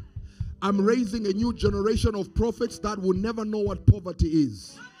me, I'm raising a new generation of prophets that will never know what poverty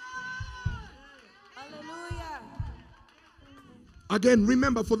is. Hallelujah. Again,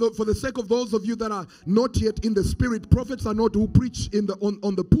 remember, for the sake of those of you that are not yet in the spirit, prophets are not who preach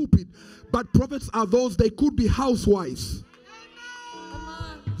on the pulpit, but prophets are those, they could be housewives.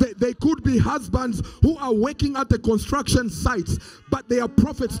 They could be husbands who are working at the construction sites, but they are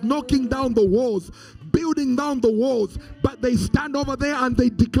prophets knocking down the walls, building down the walls, but they stand over there and they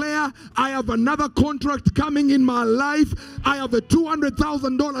declare, I have another contract coming in my life. I have a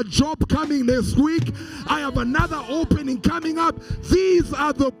 $200,000 job coming this week. I have another opening coming up. These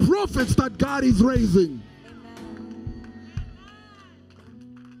are the prophets that God is raising.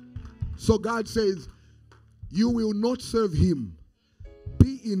 So God says, you will not serve him,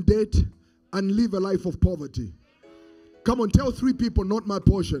 be in debt, and live a life of poverty. Come on, tell 3 people, not my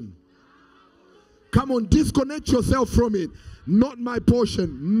portion. Come on, disconnect yourself from it. Not my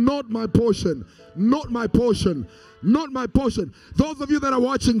portion, not my portion, not my portion, not my portion. Those of you that are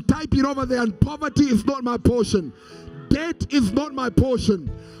watching, type it over there, and poverty is not my portion. Debt is not my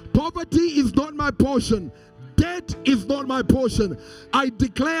portion. Poverty is not my portion. Debt is not my portion. I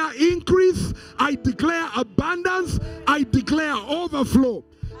declare increase. I declare abundance. I declare overflow.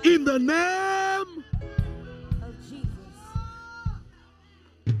 In the name Of Jesus.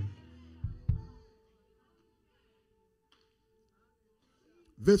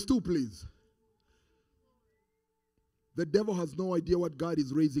 Verse 2, please. The devil has no idea what God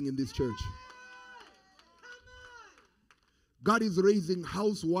is raising in this church. God is raising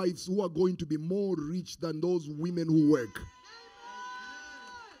housewives who are going to be more rich than those women who work.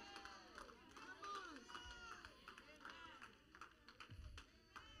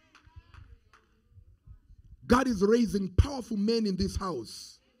 God is raising powerful men in this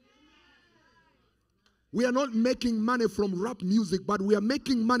house. We are not making money from rap music, but we are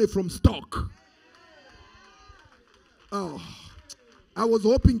making money from stock. Oh, I was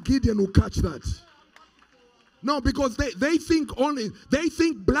hoping Gideon would catch that. No, because they think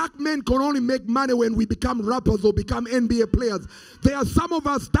black men can only make money when we become rappers or become NBA players. There are some of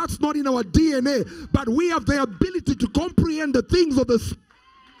us, that's not in our DNA, but we have the ability to comprehend the things of the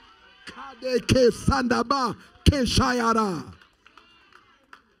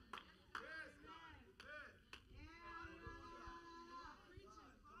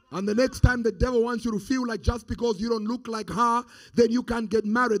And the next time the devil wants you to feel like just because you don't look like her, then you can't get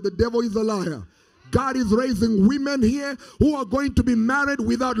married, the devil is a liar. God is raising women here who are going to be married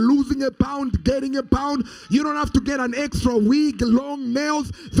without losing a pound, getting a pound. You don't have to get an extra wig, long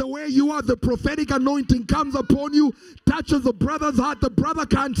nails. The way you are, the prophetic anointing comes upon you, touches the brother's heart. The brother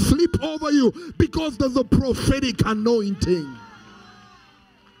can't sleep over you because there's a prophetic anointing.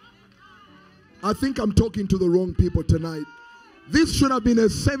 I think I'm talking to the wrong people tonight. This should have been a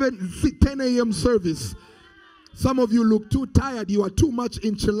 10 a.m. service. Some of you look too tired. You are too much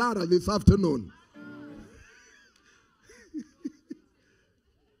enchilada this afternoon.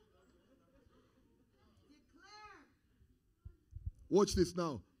 Watch this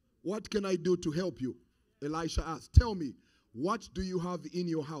now. What can I do to help you? Elisha asked. Tell me, what do you have in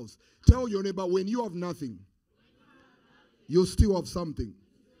your house? Tell your neighbor, when you have nothing, you still have something.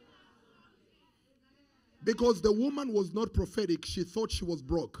 Because the woman was not prophetic, she thought she was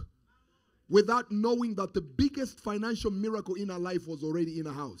broke, without knowing that the biggest financial miracle in her life was already in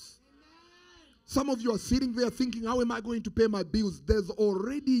her house. Some of you are sitting there thinking, how am I going to pay my bills? There's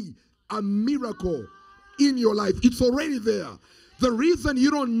already a miracle in your life. It's already there. The reason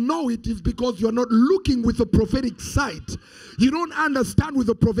you don't know it is because you're not looking with a prophetic sight. You don't understand with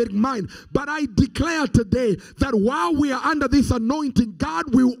a prophetic mind. But I declare today that while we are under this anointing,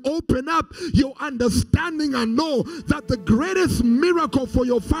 God will open up your understanding and know that the greatest miracle for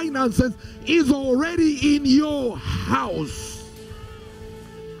your finances is already in your house.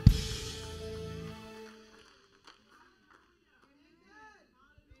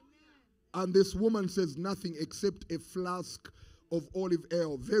 And this woman says nothing except a flask of olive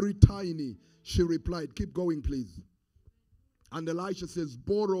oil, very tiny. She replied, keep going, please. And Elisha says,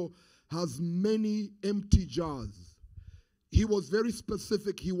 borrow has many empty jars. He was very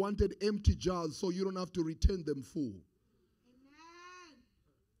specific. He wanted empty jars so you don't have to return them full. Amen.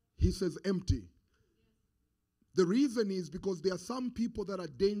 He says empty. The reason is because there are some people that are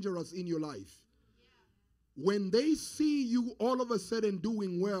dangerous in your life. When they see you all of a sudden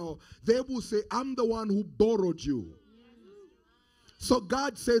doing well, they will say, I'm the one who borrowed you. So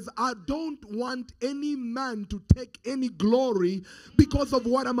God says, I don't want any man to take any glory because of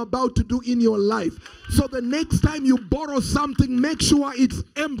what I'm about to do in your life. So the next time you borrow something, make sure it's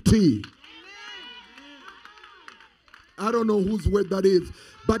empty. I don't know whose word that is,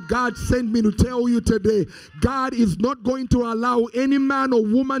 but God sent me to tell you today, God is not going to allow any man or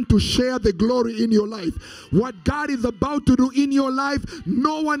woman to share the glory in your life. What God is about to do in your life,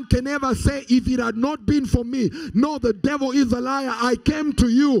 no one can ever say, if it had not been for me. No, the devil is a liar. I came to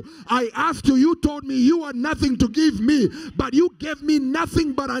you. I asked you. You told me you had nothing to give me, but you gave me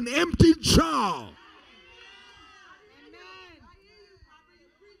nothing but an empty jar.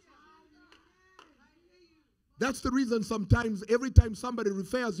 That's the reason sometimes every time somebody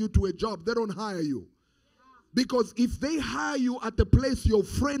refers you to a job, they don't hire you. Because if they hire you at the place your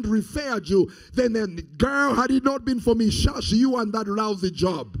friend referred you, then girl, had it not been for me, shush, you and that lousy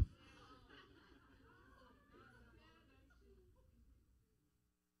job.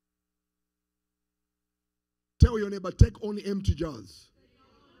 Tell your neighbor, take only empty jars.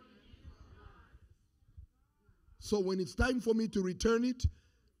 So when it's time for me to return it,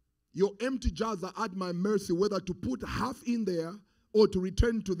 your empty jars are at my mercy, whether to put half in there or to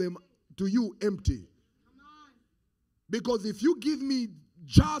return to them, to you empty. Because if you give me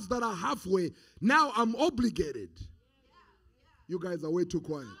jars that are halfway, now I'm obligated. You guys are way too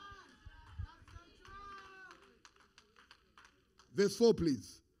quiet. Verse 4,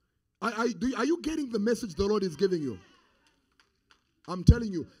 please. Are you getting the message the Lord is giving you? I'm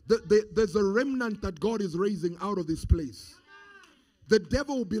telling you, there's a remnant that God is raising out of this place. The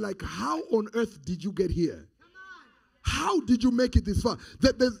devil will be like, how on earth did you get here? How did you make it this far?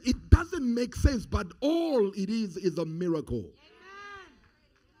 It doesn't make sense, but all it is a miracle.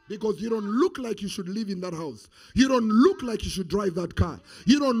 Because you don't look like you should live in that house. You don't look like you should drive that car.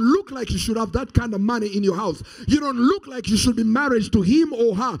 You don't look like you should have that kind of money in your house. You don't look like you should be married to him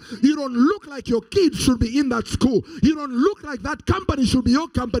or her. You don't look like your kids should be in that school. You don't look like that company should be your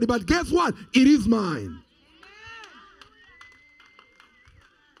company. But guess what? It is mine.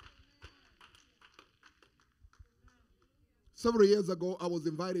 Several years ago, I was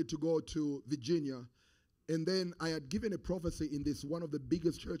invited to go to Virginia, and then I had given a prophecy in this, one of the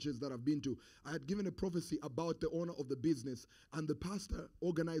biggest churches that I've been to. I had given a prophecy about the owner of the business, and the pastor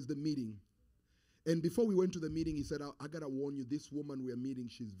organized the meeting. And before we went to the meeting, he said, I got to warn you, this woman we are meeting,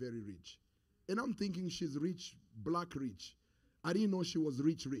 she's very rich. And I'm thinking she's rich, black rich. I didn't know she was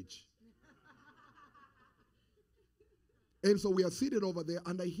rich. And so we are seated over there,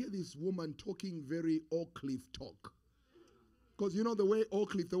 and I hear this woman talking very Oak Cliff talk. Because you know the way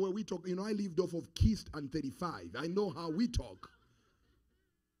Oak Cliff, the way we talk, I lived off of Keast and 35. I know how we talk.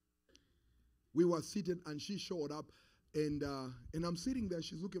 We were seated and she showed up. And I'm sitting there.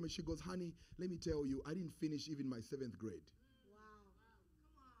 She's looking at me. She goes, honey, let me tell you, I didn't finish even my 7th grade.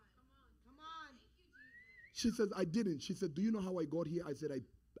 Come on. She says, I didn't. She said, do you know how I got here? I said,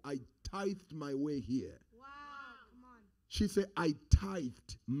 I tithed my way here. Wow. Come on. She said, I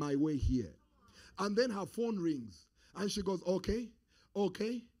tithed my way here. And then her phone rings. And she goes, okay.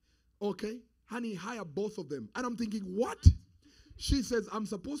 Honey, hire both of them. And I'm thinking, what? She says, I'm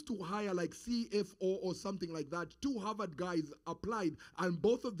supposed to hire like CFO or something like that. 2 Harvard guys applied, and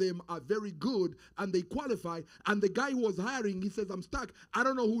both of them are very good, and they qualify. And the guy who was hiring, he says, I'm stuck. I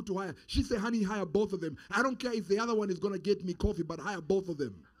don't know who to hire. She said, honey, hire both of them. I don't care if the other one is going to get me coffee, but hire both of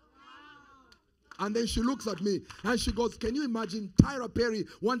them. And then she looks at me, and she goes, can you imagine Tyra Perry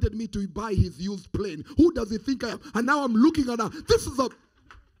wanted me to buy his used plane? Who does he think I am? And now I'm looking at her. This is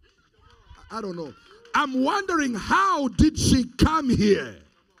I don't know. I'm wondering, how did she come here?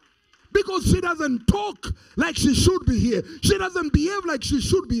 Because she doesn't talk like she should be here. She doesn't behave like she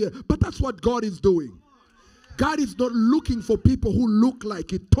should be here. But that's what God is doing. God is not looking for people who look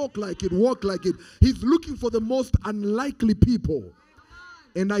like it, talk like it, walk like it. He's looking for the most unlikely people.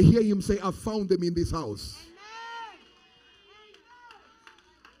 And I hear him say, I found them in this house.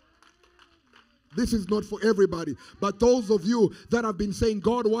 This is not for everybody. But those of you that have been saying,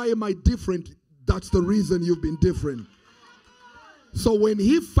 God, why am I different? That's the reason you've been different. So when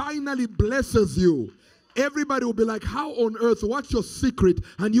he finally blesses you, everybody will be like, how on earth? What's your secret?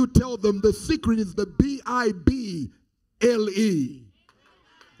 And you tell them the secret is the Bible.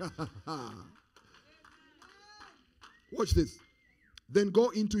 Watch this. Then go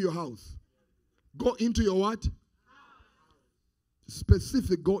into your house. Go into your what?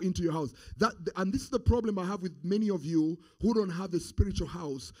 Specific, go into your house. And this is the problem I have with many of you who don't have a spiritual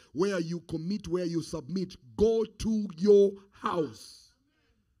house where you commit, where you submit. Go to your house.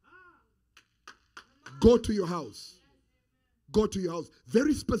 Go to your house. Go to your house.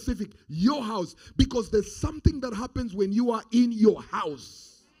 Very specific, your house. Because there's something that happens when you are in your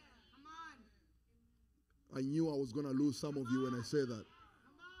house. I knew I was going to lose some of you when I say that.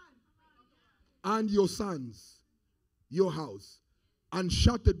 And your sons, your house. And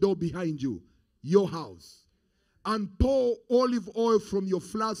shut the door behind you, your house. And pour olive oil from your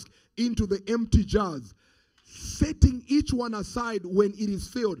flask into the empty jars, setting each one aside when it is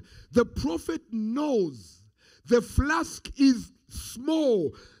filled. The prophet knows the flask is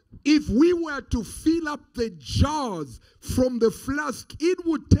small. If we were to fill up the jars from the flask, it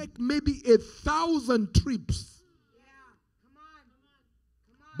would take maybe 1,000 trips. Yeah. Come on.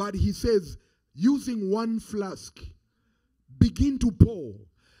 But he says, using one flask, begin to pour,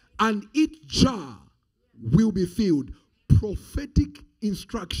 and each jar will be filled. Prophetic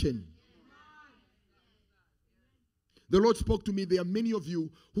instruction. The Lord spoke to me. There are many of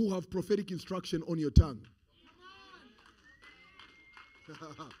you who have prophetic instruction on your tongue.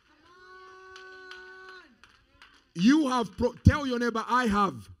 You have, tell your neighbor, I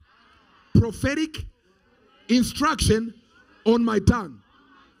have prophetic instruction on my tongue.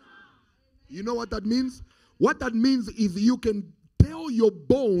 You know what that means? What that means is you can tell your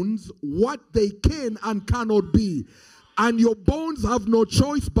bones what they can and cannot be. And your bones have no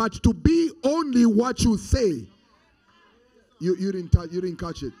choice but to be only what you say. You didn't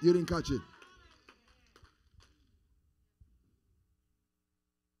catch it. You didn't catch it.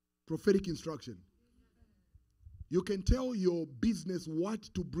 Prophetic instruction. You can tell your business what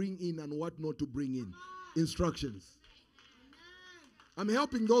to bring in and what not to bring in. Instructions. I'm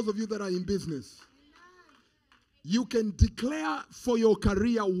helping those of you that are in business. You can declare for your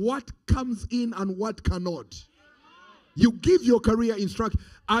career what comes in and what cannot. You give your career instruction.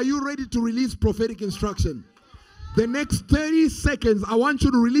 Are you ready to release prophetic instruction? The next 30 seconds, I want you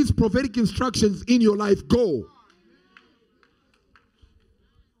to release prophetic instructions in your life. Go.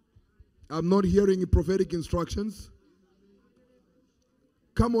 I'm not hearing prophetic instructions.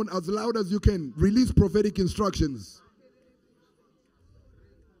 Come on, as loud as you can. Release prophetic instructions.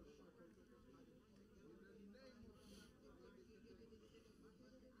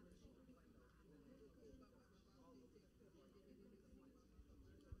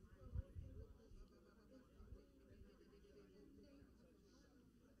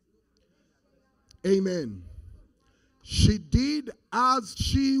 Amen. She did as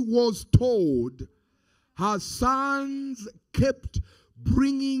she was told. Her sons kept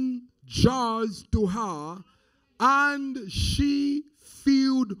bringing jars to her, and she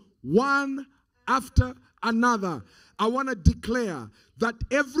filled one after another. I want to declare that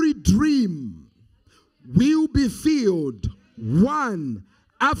every dream will be filled one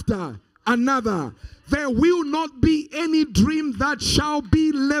after another. There will not be any dream that shall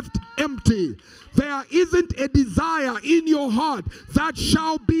be left empty. There isn't a desire in your heart that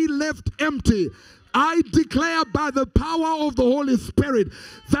shall be left empty. I declare by the power of the Holy Spirit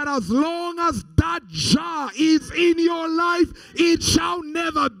that as long as that jar is in your life, it shall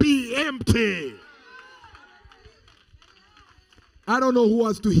never be empty. I don't know who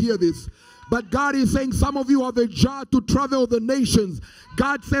has to hear this, but God is saying some of you have a jar to travel the nations.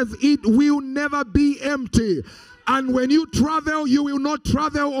 God says it will never be empty. And when you travel, you will not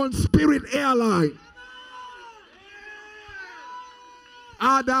travel on Spirit Airline.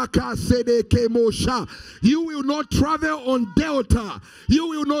 You will not travel on Delta. You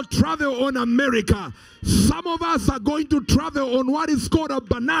will not travel on America. Some of us are going to travel on what is called a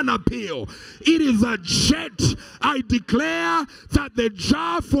banana peel. It is a jet. I declare that the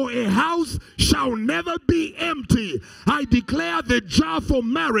jar for a house shall never be empty. I declare the jar for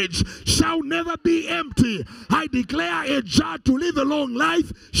marriage shall never be empty. I declare a jar to live a long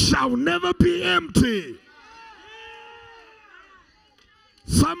life shall never be empty.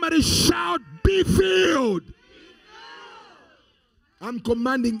 Somebody shout, be filled. I'm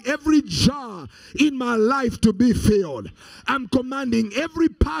commanding every jar in my life to be filled. I'm commanding every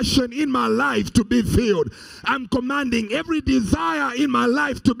passion in my life to be filled. I'm commanding every desire in my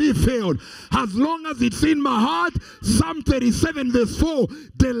life to be filled. As long as it's in my heart, Psalm 37 verse 4,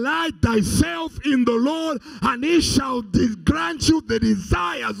 delight thyself in the Lord, and he shall grant you the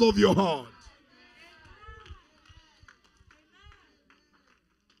desires of your heart.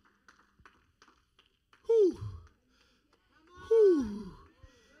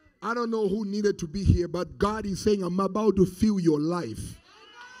 I don't know who needed to be here, but God is saying, I'm about to fill your life.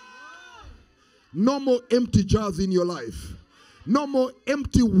 No more empty jars in your life. No more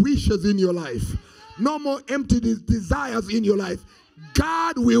empty wishes in your life. No more empty desires in your life.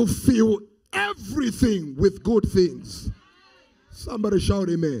 God will fill everything with good things. Somebody shout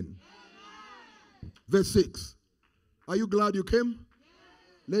amen. Verse 6. Are you glad you came?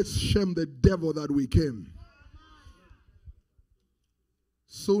 Let's shame the devil that we came.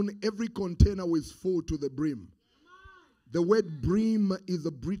 Soon every container was full to the brim. The word brim is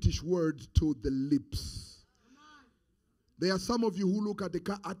a British word to the lips. There are some of you who look at the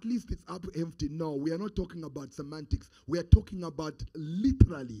car, at least it's up empty. No, we are not talking about semantics. We are talking about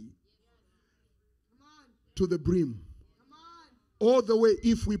literally to the brim. All the way,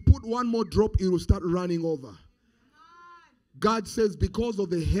 if we put one more drop, it will start running over. God says, because of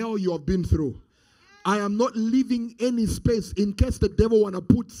the hell you have been through, I am not leaving any space in case the devil want to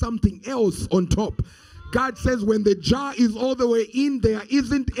put something else on top. God says when the jar is all the way in, there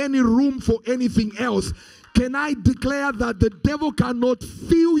isn't any room for anything else. Can I declare that the devil cannot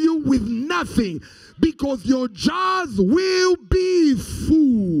fill you with nothing, because your jars will be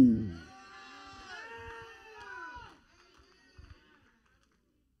full.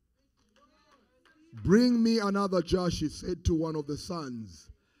 Bring me another jar, she said to one of the sons.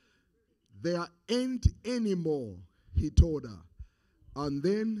 There ain't any more, he told her. And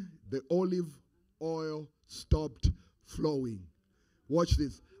then the olive oil stopped flowing. Watch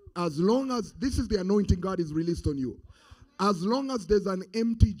this. As long as, this is the anointing God is released on you. As long as there's an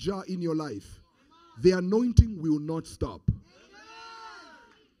empty jar in your life, the anointing will not stop.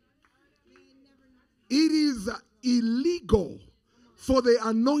 It is illegal for the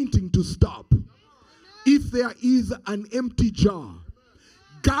anointing to stop if there is an empty jar.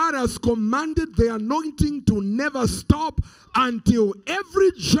 God has commanded the anointing to never stop until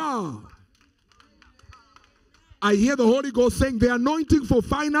every jar. I hear the Holy Ghost saying the anointing for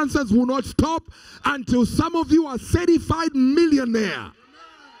finances will not stop until some of you are certified millionaire.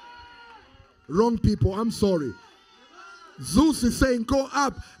 Wrong people, I'm sorry. Zeus is saying go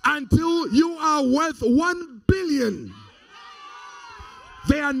up until you are worth 1 billion.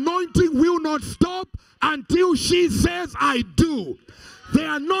 The anointing will not stop until she says I do.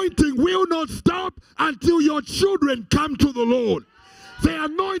 The anointing will not stop until your children come to the Lord. The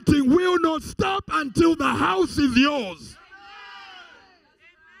anointing will not stop until the house is yours.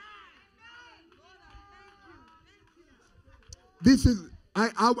 This is,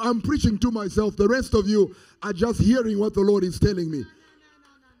 I'm preaching to myself. The rest of you are just hearing what the Lord is telling me.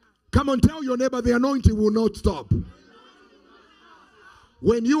 Come on, tell your neighbor the anointing will not stop.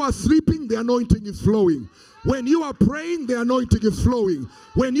 When you are sleeping, the anointing is flowing. When you are praying, the anointing is flowing.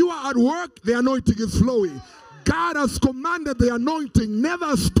 When you are at work, the anointing is flowing. God has commanded the anointing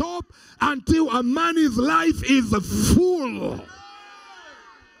never stop until a man's life is full.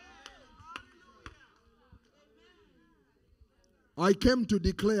 I came to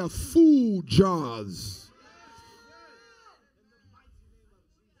declare full jars.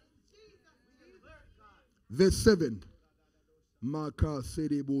 Verse 7.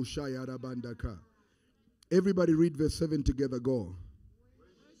 Everybody read verse 7 together. Go.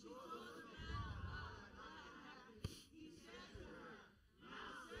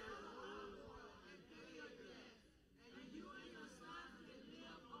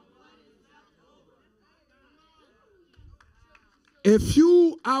 A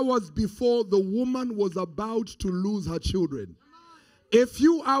few hours before, the woman was about to lose her children. A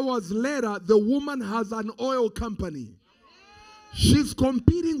few hours later, the woman has an oil company. She's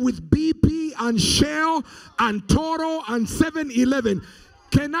competing with BP and Shell and Toro and 7-Eleven.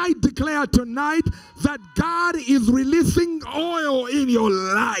 Can I declare tonight that God is releasing oil in your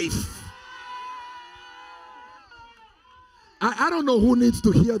life? I don't know who needs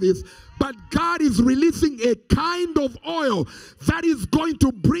to hear this, but God is releasing a kind of oil that is going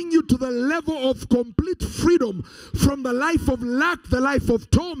to bring you to the level of complete freedom from the life of lack, the life of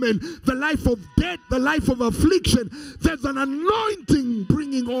torment, the life of death, the life of affliction. There's an anointing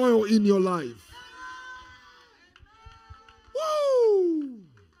bringing oil in your life. Woo!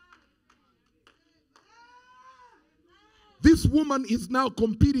 This woman is now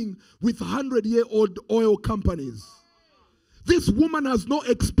competing with 100-year-old oil companies. This woman has no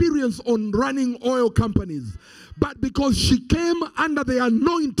experience on running oil companies. But because she came under the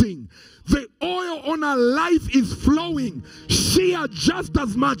anointing, the oil on her life is flowing. She has just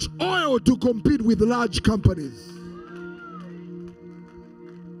as much oil to compete with large companies.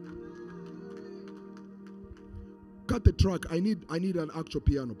 Cut the track. I need an actual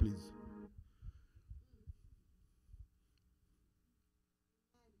piano, please.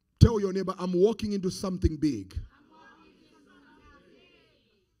 Tell your neighbor, I'm walking into something big.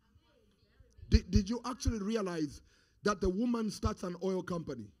 Did you actually realize that the woman starts an oil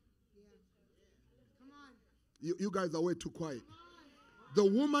company? You guys are way too quiet. The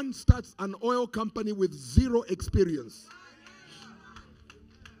woman starts an oil company with zero experience.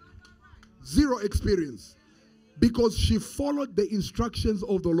 Zero experience. Because she followed the instructions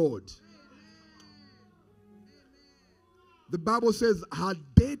of the Lord. The Bible says her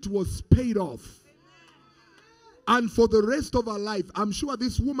debt was paid off. And for the rest of her life, I'm sure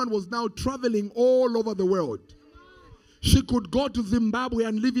this woman was now traveling all over the world. She could go to Zimbabwe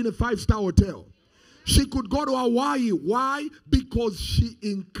and live in a 5-star hotel. She could go to Hawaii. Why? Because she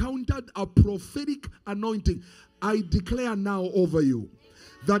encountered a prophetic anointing. I declare now over you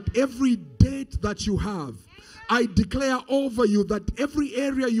that every debt that you have, I declare over you that every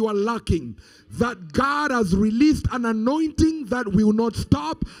area you are lacking, that God has released an anointing that will not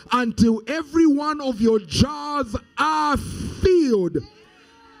stop until every one of your jars are filled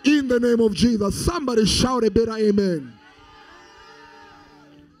in the name of Jesus. Somebody shout a better amen.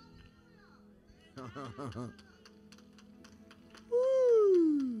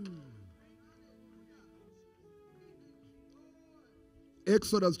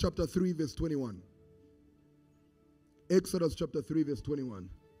 Exodus chapter 3 verse 21. Exodus chapter 3 verse 21.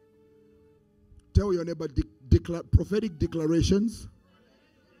 Tell your neighbor, prophetic declarations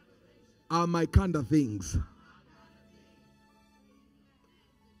are my kind of things.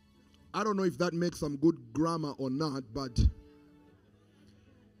 I don't know if that makes some good grammar or not, but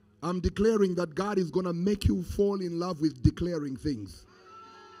I'm declaring that God is going to make you fall in love with declaring things.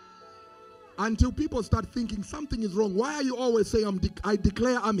 Until people start thinking something is wrong. Why are you always saying, I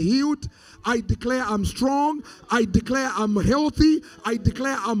declare I'm healed, I declare I'm strong, I declare I'm healthy, I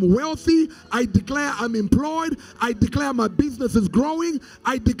declare I'm wealthy, I declare I'm employed, I declare my business is growing,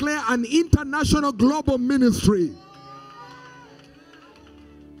 I declare an international global ministry.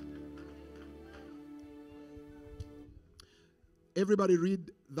 Everybody read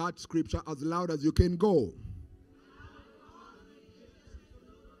that scripture as loud as you can go.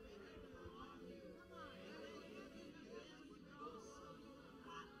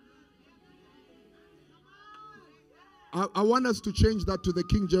 I want us to change that to the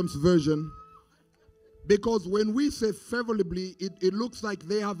King James Version, because when we say favorably, it looks like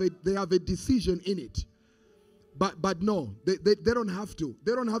they have a decision in it. But no, they don't have to.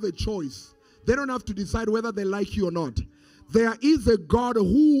 They don't have a choice. They don't have to decide whether they like you or not. There is a God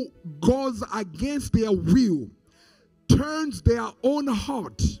who goes against their will, turns their own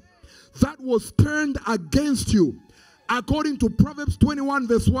heart that was turned against you. According to Proverbs 21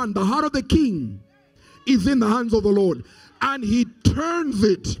 verse 1, the heart of the king is in the hands of the Lord, and he turns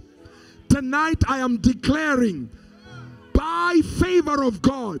it. Tonight I am declaring by favor of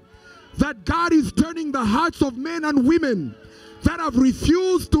God that God is turning the hearts of men and women that have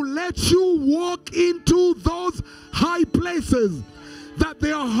refused to let you walk into those high places, that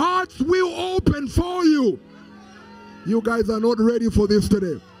their hearts will open for you. You guys are not ready for this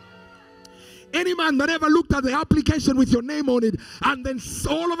today. Any man that ever looked at the application with your name on it and then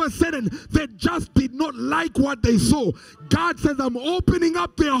all of a sudden they just did not like what they saw. God says, I'm opening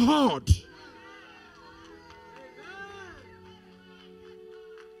up their heart.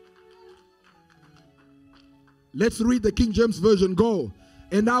 Let's read the King James Version. Go.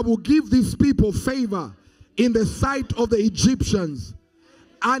 And I will give these people favor in the sight of the Egyptians.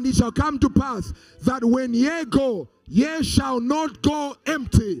 And it shall come to pass that when ye go, ye shall not go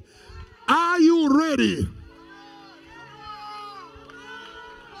empty. Are you ready?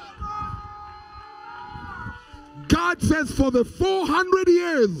 God says, for the 400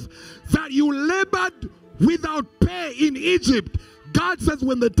 years that you labored without pay in Egypt, God says,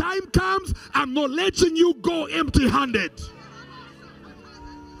 when the time comes, I'm not letting you go empty-handed.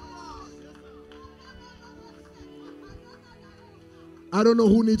 I don't know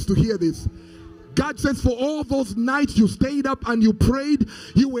who needs to hear this. God says, for all those nights you stayed up and you prayed,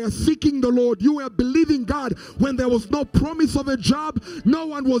 you were seeking the Lord, you were believing God when there was no promise of a job, no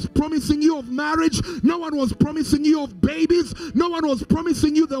one was promising you of marriage, no one was promising you of babies, no one was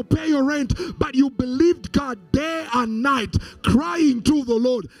promising you they'll pay your rent, but you believed God day and night, crying to the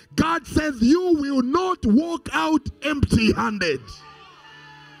Lord. God says, you will not walk out empty-handed.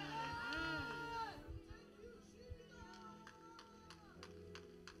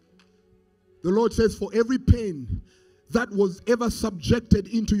 The Lord says, for every pain that was ever subjected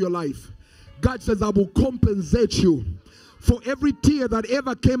into your life, God says, I will compensate you. For every tear that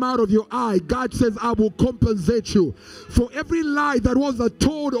ever came out of your eye, God says, I will compensate you. For every lie that was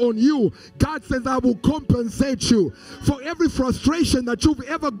told on you, God says, I will compensate you. For every frustration that you've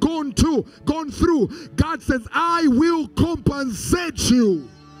ever gone through, God says, I will compensate you.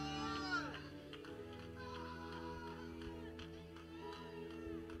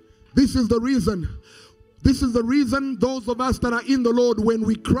 This is the reason. This is the reason those of us that are in the Lord, when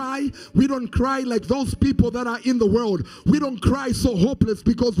we cry, we don't cry like those people that are in the world. We don't cry so hopeless,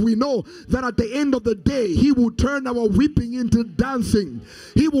 because we know that at the end of the day, He will turn our weeping into dancing.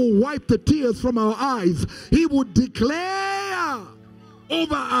 He will wipe the tears from our eyes. He will declare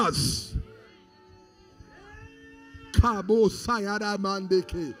over us.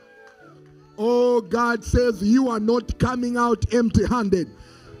 Oh, God says, you are not coming out empty-handed.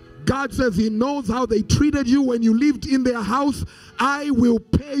 God says He knows how they treated you when you lived in their house. I will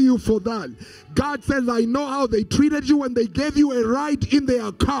pay you for that. God says, I know how they treated you when they gave you a ride in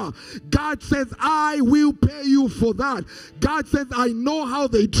their car. God says, I will pay you for that. God says, I know how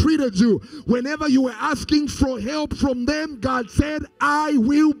they treated you whenever you were asking for help from them. God said, I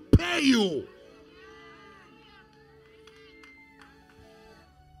will pay you.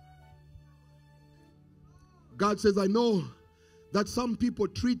 God says, I know that some people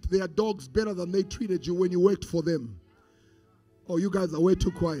treat their dogs better than they treated you when you worked for them. Oh, you guys are way too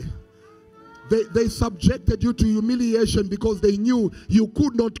quiet. They subjected you to humiliation because they knew you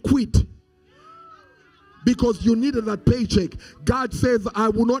could not quit, because you needed that paycheck. God says, I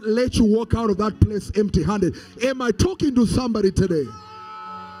will not let you walk out of that place empty-handed. Am I talking to somebody today?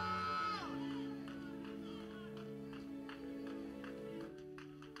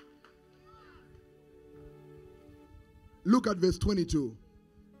 Look at verse 22,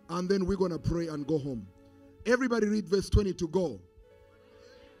 and then we're going to pray and go home. Everybody read verse 22, go.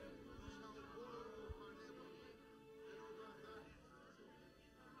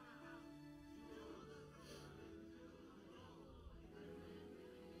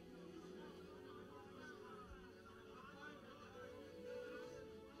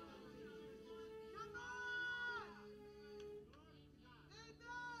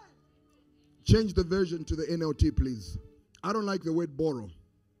 Change the version to the NLT, please. I don't like the word borrow.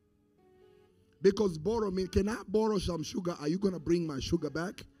 Because borrow means, can I borrow some sugar? Are you going to bring my sugar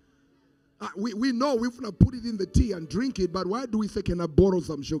back? We know we're going to put it in the tea and drink it, but why do we say, can I borrow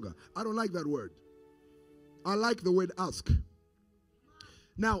some sugar? I don't like that word. I like the word ask.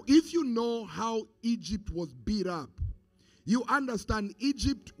 Now, if you know how Egypt was beat up, you understand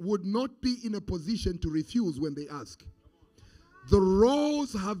Egypt would not be in a position to refuse when they ask. The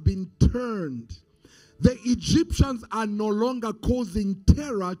roles have been turned. The Egyptians are no longer causing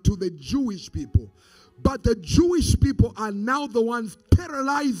terror to the Jewish people, but the Jewish people are now the ones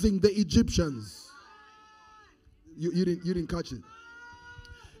terrorizing the Egyptians. You didn't catch it.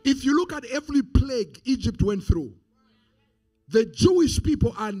 If you look at every plague Egypt went through, the Jewish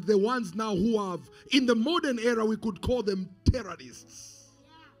people are the ones now who have, in the modern era, we could call them terrorists.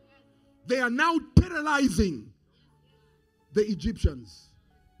 They are now terrorizing the Egyptians.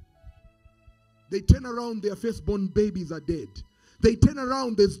 They turn around, their firstborn babies are dead. They turn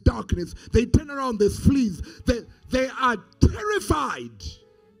around, there's darkness. They turn around, there's fleas. They are terrified.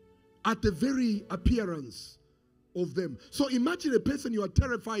 at the very appearance of them. So imagine a person you are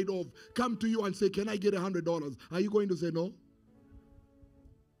terrified of come to you and say, can I get $100? Are you going to say no?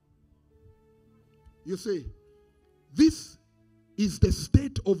 You see, this is the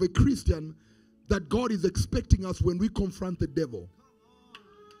state of a Christian that God is expecting us when we confront the devil.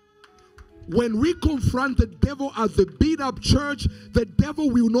 When we confront the devil as a beat-up church, the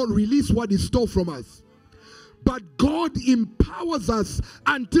devil will not release what he stole from us. But God empowers us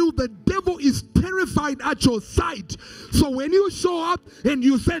until the devil is terrified at your sight. So when you show up and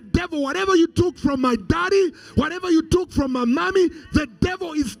you say, devil, whatever you took from my daddy, whatever you took from my mommy, the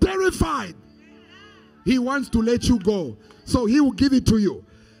devil is terrified. He wants to let you go. So he will give it to you.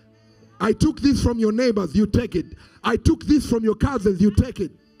 I took this from your neighbors, you take it. I took this from your cousins, you take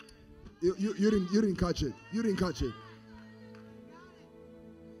it. You didn't catch it. You didn't catch it.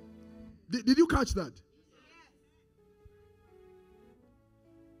 Did you catch that?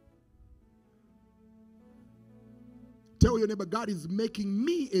 Tell your neighbor, God is making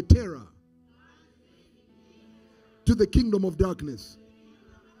me a terror to the kingdom of darkness.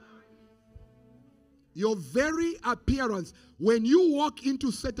 Your very appearance, when you walk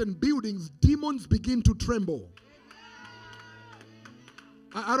into certain buildings, demons begin to tremble.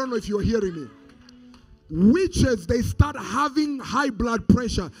 I don't know if you're hearing me. Witches, they start having high blood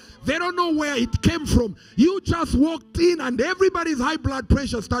pressure. They don't know where it came from. You just walked in and everybody's high blood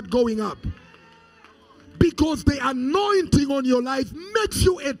pressure start going up. Because the anointing on your life makes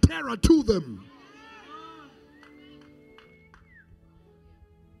you a terror to them.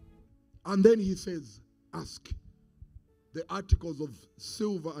 And then he says, ask the articles of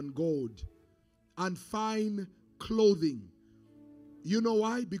silver and gold and fine clothing. You know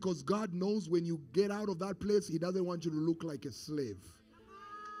why? Because God knows when you get out of that place, he doesn't want you to look like a slave.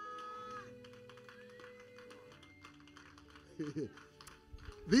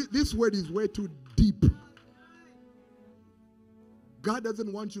 This word is way too deep. God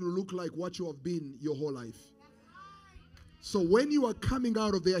doesn't want you to look like what you have been your whole life. So when you are coming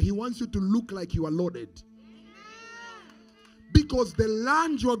out of there, he wants you to look like you are loaded. Because the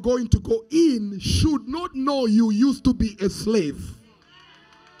land you are going to go in should not know you used to be a slave.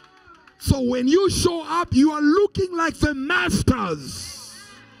 So when you show up, you are looking like the masters.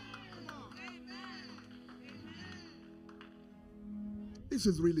 This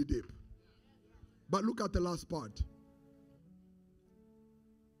is really deep. But look at the last part.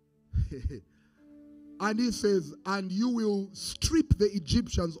 And he says, and you will strip the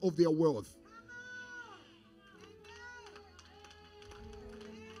Egyptians of their wealth.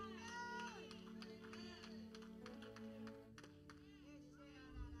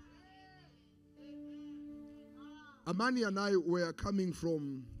 Amani and I were coming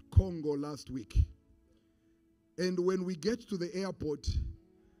from Congo last week. And when we get to the airport,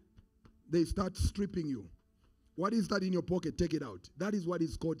 they start stripping you. What is that in your pocket? Take it out. That is what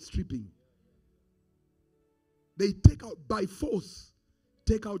is called stripping. They take out, by force,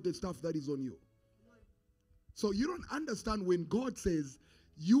 take out the stuff that is on you. So you don't understand when God says,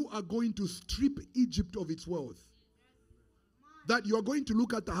 you are going to strip Egypt of its wealth. That you are going to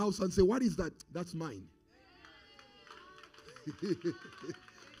look at the house and say, what is that? That's mine.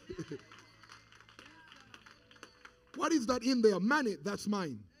 What is that in there? Money, that's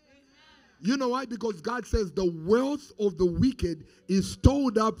mine. You know why? Because God says the wealth of the wicked is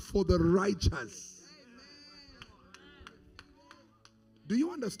stored up for the righteous. Do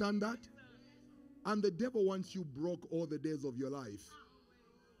you understand that? And the devil wants you broke all the days of your life.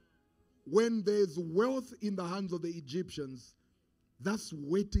 When there's wealth in the hands of the Egyptians, that's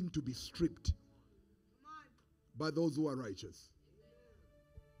waiting to be stripped by those who are righteous.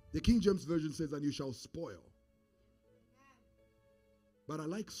 The King James Version says, and you shall spoil. But I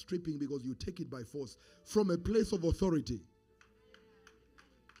like stripping because you take it by force from a place of authority.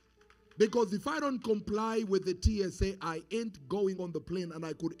 Because if I don't comply with the TSA, I ain't going on the plane and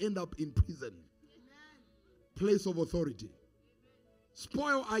I could end up in prison. Place of authority.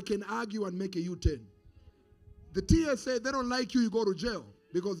 Spoil, I can argue and make a U-turn. The TSA, they don't like you, you go to jail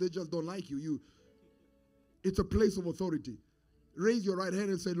because they just don't like you. It's a place of authority. Raise your right hand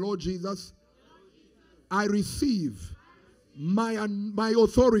and say, Lord Jesus, I receive my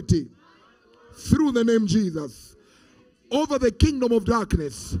authority through the name Jesus over the kingdom of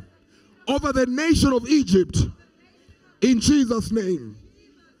darkness, over the nation of Egypt, in Jesus' name.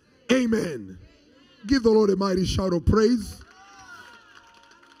 Amen. Give the Lord a mighty shout of praise.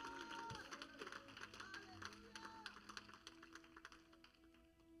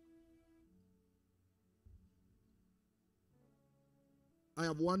 I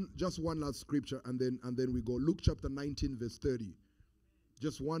have just one last scripture and then we go. Luke chapter 19 verse 30.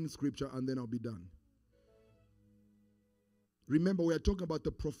 Just one scripture and then I'll be done. Remember, we are talking about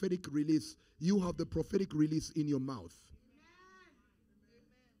the prophetic release. You have the prophetic release in your mouth.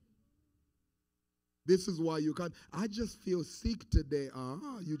 This is why you can't. I just feel sick today.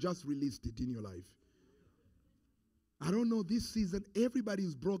 You just released it in your life. I don't know, this season,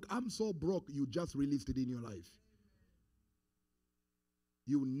 everybody's broke. I'm so broke. You just released it in your life.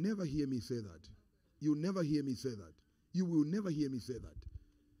 You will never hear me say that. You will never hear me say that. You will never hear me say that.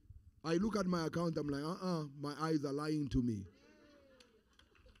 I look at my account, I'm like, my eyes are lying to me.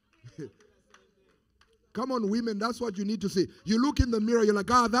 Come on, women, that's what you need to say. You look in the mirror, you're like,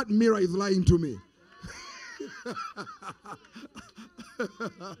 that mirror is lying to me.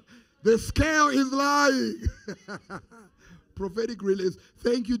 The scale is lying. Prophetic release.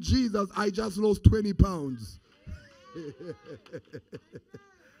 Thank you, Jesus. I just lost 20 pounds.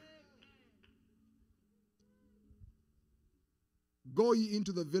 Go ye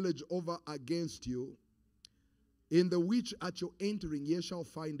into the village over against you, in the which at your entering ye shall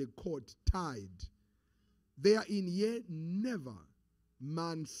find a court tied. Therein ye never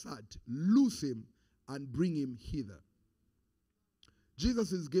man sat. Loose him and bring him hither.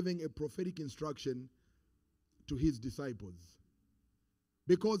 Jesus is giving a prophetic instruction to his disciples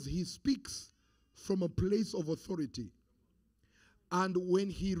because he speaks from a place of authority. And when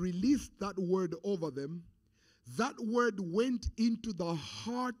he released that word over them, that word went into the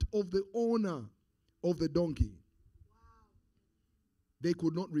heart of the owner of the donkey. They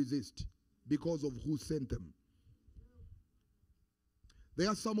could not resist because of who sent them. There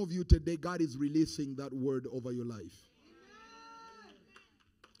are some of you today, God is releasing that word over your life.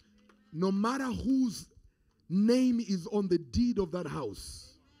 No matter whose name is on the deed of that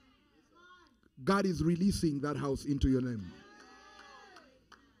house, God is releasing that house into your name.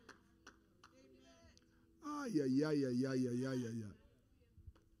 Yeah.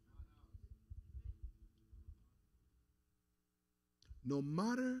 No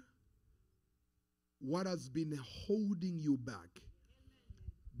matter what has been holding you back,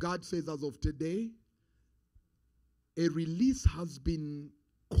 God says as of today, a release has been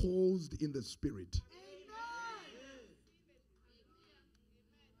caused in the spirit.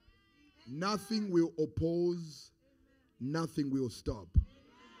 Nothing will oppose, nothing will stop,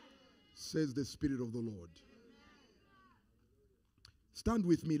 says the Spirit of the Lord. Stand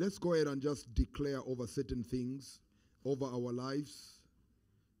with me. Let's go ahead and just declare over certain things, over our lives.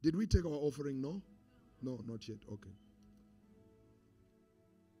 Did we take our offering? No? No, not yet. Okay.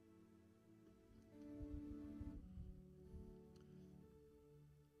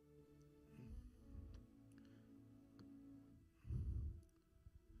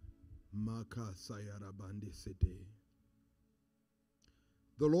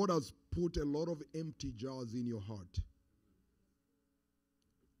 The Lord has put a lot of empty jars in your heart.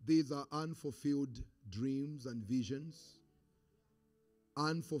 These are unfulfilled dreams and visions,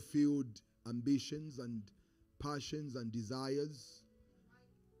 unfulfilled ambitions and passions and desires.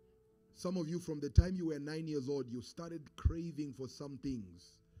 Some of you, from the time you were 9 years old, you started craving for some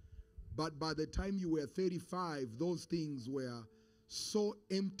things. But by the time you were 35, those things were so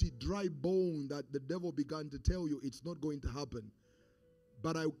empty, dry bone, that the devil began to tell you it's not going to happen.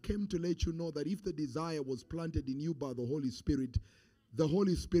 But I came to let you know that if the desire was planted in you by the Holy Spirit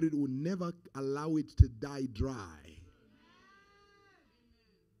will never allow it to die dry.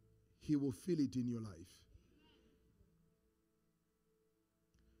 He will fill it in your life.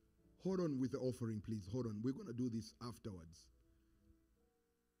 Hold on with the offering, please. Hold on. We're going to do this afterwards.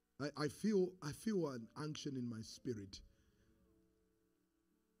 I feel an unction in my spirit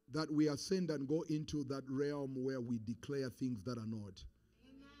that we ascend and go into that realm where we declare things that are not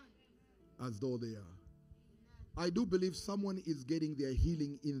as though they are. I do believe someone is getting their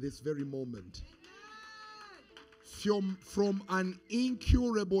healing in this very moment. From an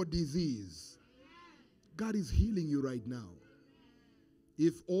incurable disease. God is healing you right now.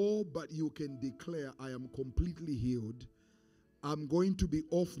 If all but you can declare, I am completely healed. I'm going to be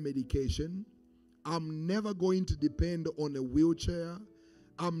off medication. I'm never going to depend on a wheelchair.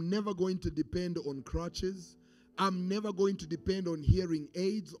 I'm never going to depend on crutches. I'm never going to depend on hearing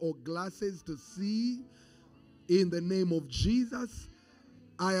aids or glasses to see. In the name of Jesus,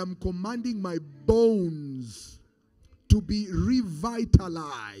 I am commanding my bones to be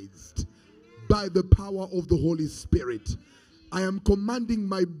revitalized by the power of the Holy Spirit. I am commanding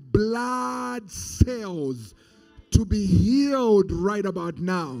my blood cells to be healed right about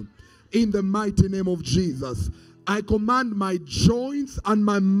now in the mighty name of Jesus. I command my joints and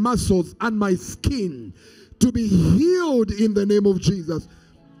my muscles and my skin to be healed in the name of Jesus.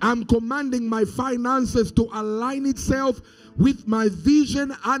 I'm commanding my finances to align itself with my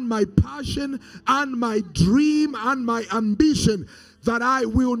vision and my passion and my dream and my ambition, that I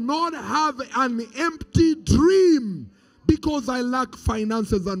will not have an empty dream because I lack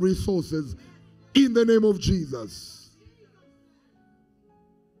finances and resources, in the name of Jesus.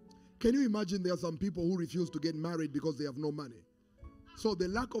 Can you imagine there are some people who refuse to get married because they have no money? So the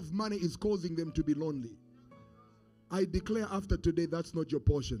lack of money is causing them to be lonely. I declare after today, that's not your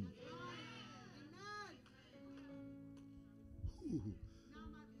portion. Ooh.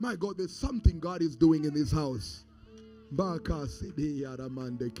 My God, there's something God is doing in this house. I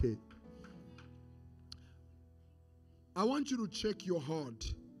want you to check your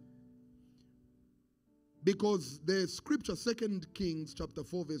heart. Because the scripture, 2 Kings chapter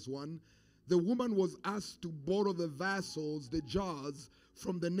 4 verse 1, the woman was asked to borrow the vessels, the jars,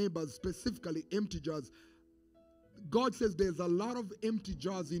 from the neighbors, specifically empty jars. God says there's a lot of empty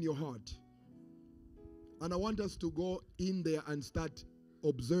jars in your heart. And I want us to go in there and start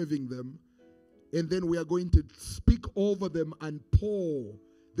observing them. And then we are going to speak over them and pour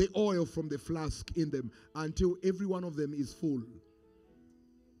the oil from the flask in them until every one of them is full.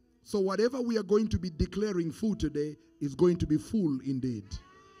 So whatever we are going to be declaring full today is going to be full indeed.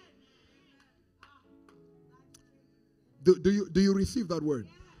 Do you receive that word?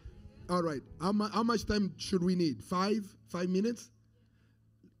 All right. How much time should we need? 5 minutes?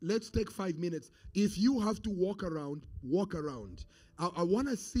 Let's take 5 minutes. If you have to walk around, walk around. I want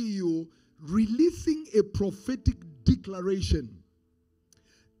to see you releasing a prophetic declaration.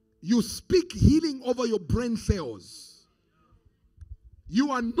 You speak healing over your brain cells.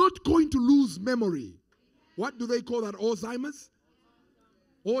 You are not going to lose memory. What do they call that? Alzheimer's?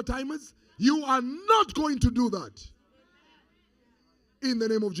 Alzheimer's? You are not going to do that. In the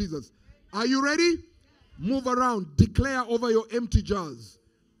name of Jesus. Are you ready? Move around. Declare over your empty jars.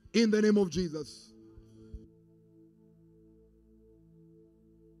 In the name of Jesus.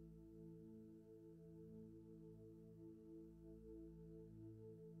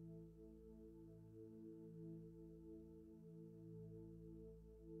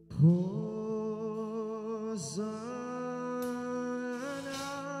 Hosanna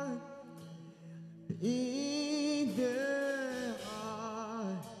in the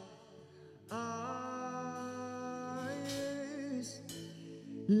highest.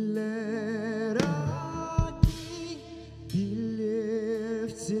 Let our King be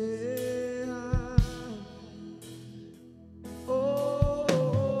lifted high.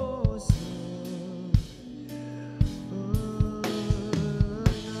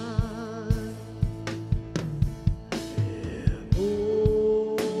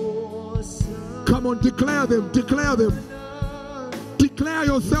 Come on, declare them, declare them. Declare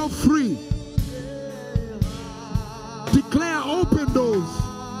yourself free. Declare open doors.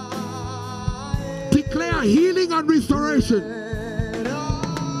 Declare healing and restoration.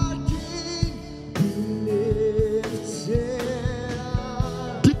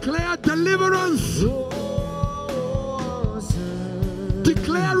 Declare deliverance.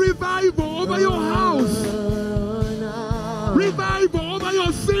 Declare revival over your house. Revival over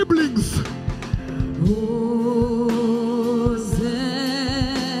your siblings.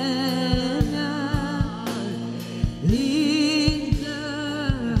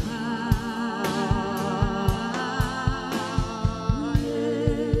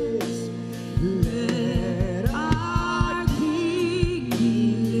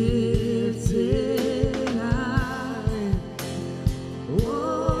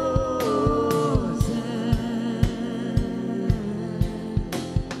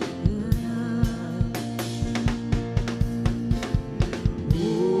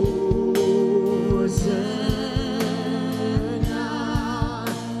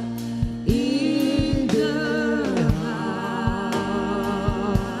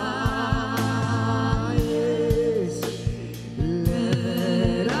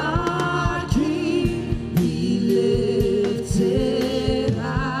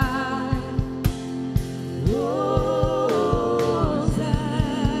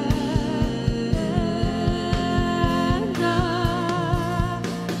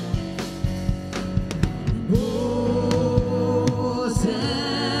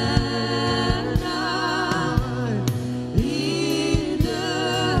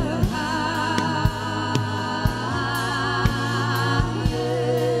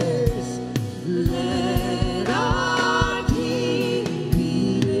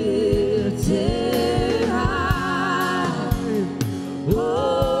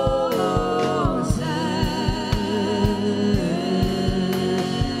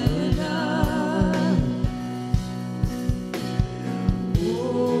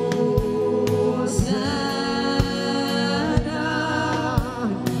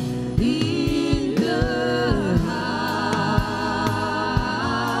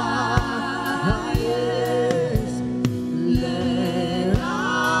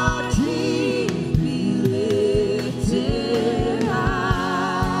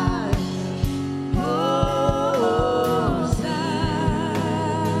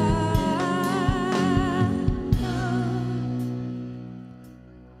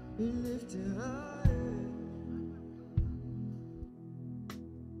 be lifted higher.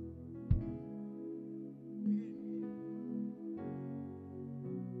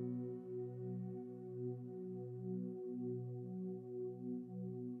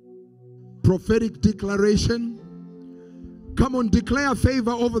 Prophetic declaration. Come on, declare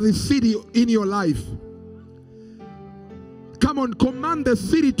favor over the city in your life. Come on, command the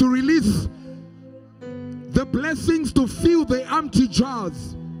city to release the blessings to fill the empty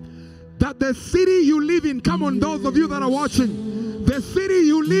jars. That the city you live in, come on, those of you that are watching, the city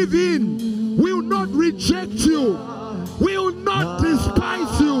you live in will not reject you, will not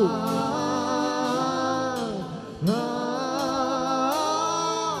despise you.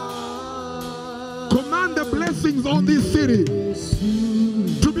 Command the blessings on this city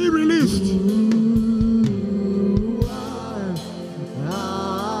to be released.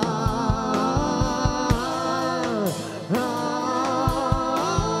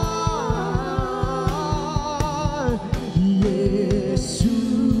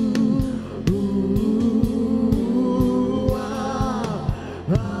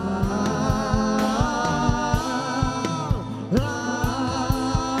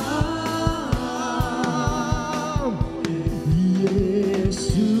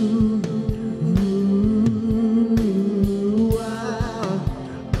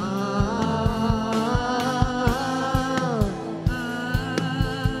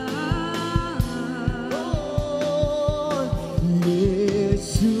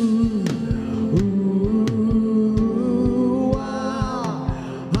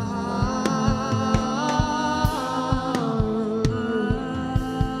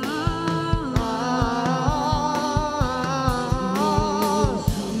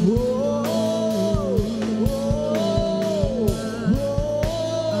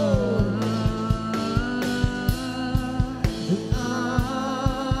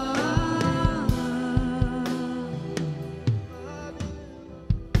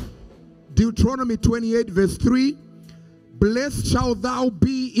 Deuteronomy 28 verse 3. Blessed shalt thou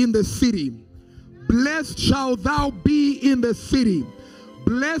be in the city. Blessed shalt thou be in the city.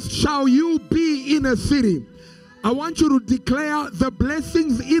 Blessed shall you be in a city. I want you to declare the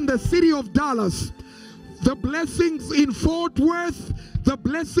blessings in the city of Dallas, the blessings in Fort Worth, the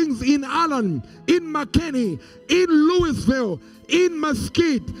blessings in Allen, in McKinney, in Louisville, in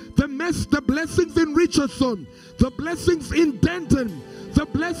Mesquite, the blessings in Richardson, the blessings in Denton, the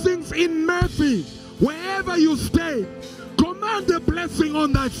blessings in Murphy. Wherever you stay, command the blessing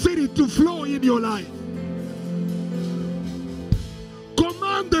on that city to flow in your life.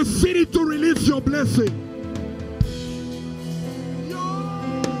 Command the city to release your blessing.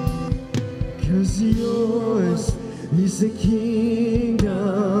 'Cause yours is the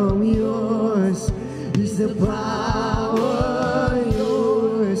kingdom, yours is the power,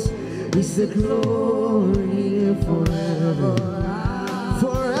 yours is the glory forever.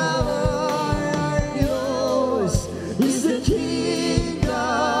 Forever, yours is the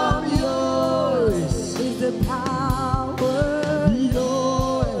kingdom, yours is the power,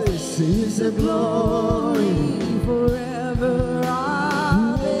 yours is the glory forever.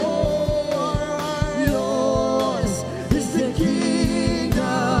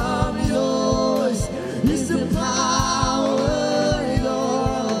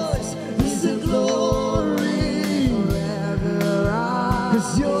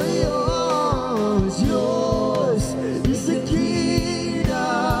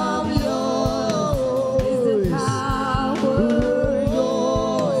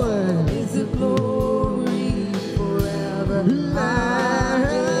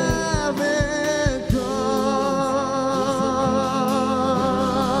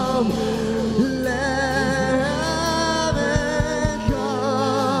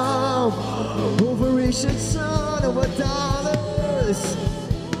 Son of a dollars,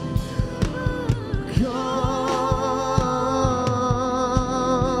 come,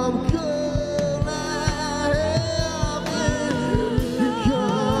 come, let heaven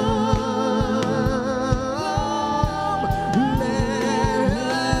come, let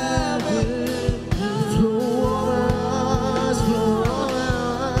heaven flow over us, flow over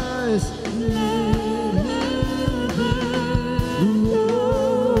us.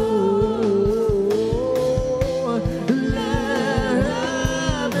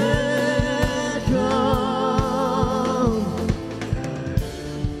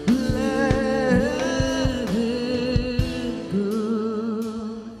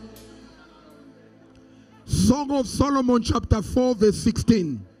 Song of Solomon chapter 4 verse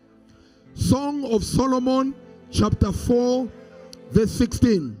 16. Song of Solomon chapter 4 verse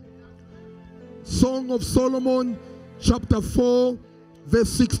 16. Song of Solomon chapter 4 verse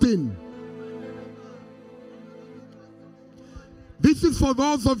 16. This is for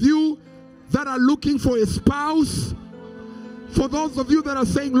those of you that are looking for a spouse. For those of you that are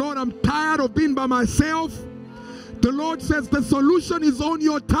saying, Lord, I'm tired of being by myself. The Lord says the solution is on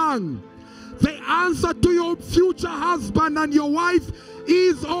your tongue. The answer to your future husband and your wife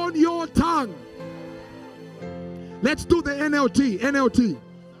is on your tongue. Let's do the NLT. NLT.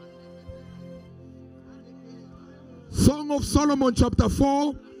 Song of Solomon chapter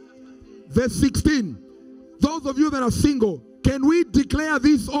 4 verse 16. Those of you that are single, can we declare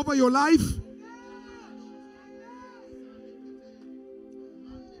this over your life?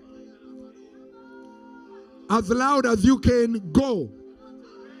 As loud as you can, go.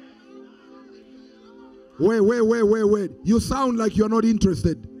 Wait. You sound like you're not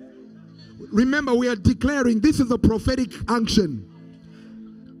interested. Remember, we are declaring this is a prophetic action.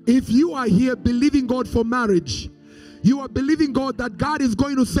 If you are here believing God for marriage, you are believing God that God is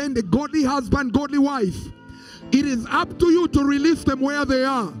going to send a godly husband, godly wife. It is up to you to release them where they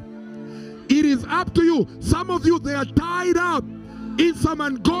are. It is up to you. Some of you, they are tied up in some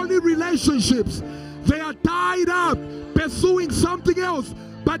ungodly relationships. They are tied up pursuing something else.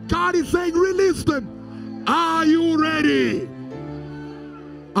 But God is saying, release them. Are you ready?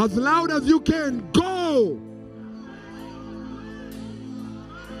 As loud as you can, go.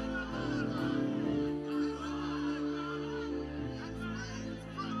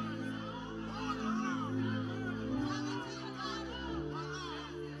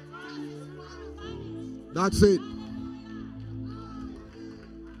 That's it.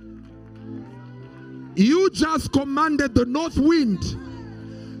 You just commanded the north wind.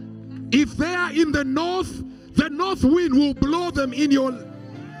 If they are in the north wind will blow them in your...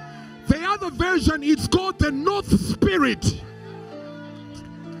 The other version, it's called the north spirit.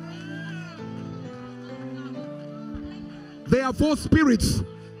 There are 4 spirits.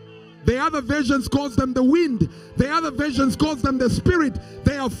 The other versions calls them the wind. The other versions calls them the spirit.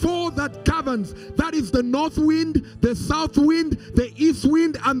 There are 4 that governs. That is the north wind, the south wind, the east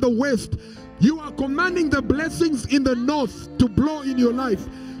wind, and the west. You are commanding the blessings in the north to blow in your life.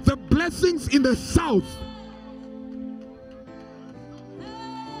 The blessings in the south.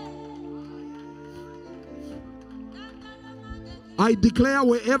 I declare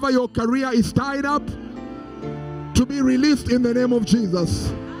wherever your career is tied up to be released in the name of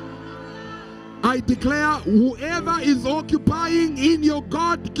Jesus. I declare whoever is occupying in your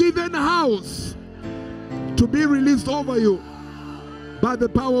God-given house to be released over you by the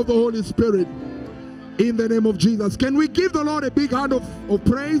power of the Holy Spirit in the name of Jesus. Can we give the Lord a big hand of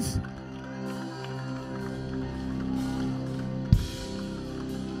praise?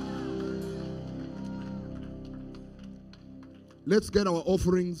 Let's get our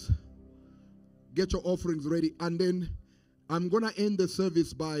offerings. Get your offerings ready. And then I'm going to end the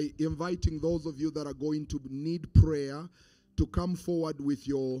service by inviting those of you that are going to need prayer to come forward with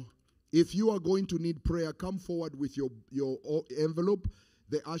your... If you are going to need prayer, come forward with your envelope.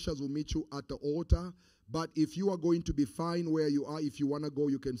 The ushers will meet you at the altar. But if you are going to be fine where you are, if you want to go,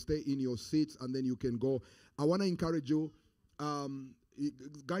 you can stay in your seats and then you can go. I want to encourage you.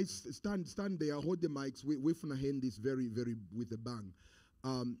 Guys, stand there, hold the mics. We're going to hand this very, very with a bang.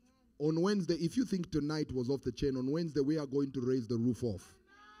 On Wednesday, if you think tonight was off the chain, on Wednesday we are going to raise the roof off.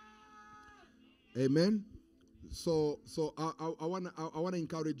 Amen. So I want to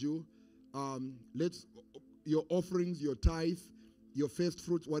encourage you. Your offerings, your tithe, your first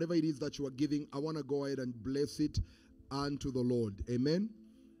fruits, whatever it is that you are giving, I want to go ahead and bless it unto the Lord. Amen.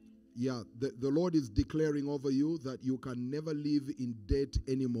 Yeah, the Lord is declaring over you that you can never live in debt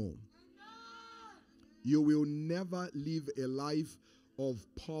anymore. You will never live a life of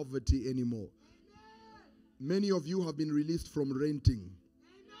poverty anymore. Many of you have been released from renting.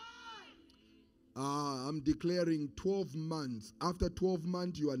 I'm declaring 12 months. After 12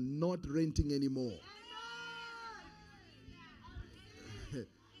 months, you are not renting anymore.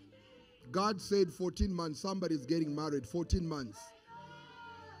 God said 14 months. Somebody's getting married. 14 months.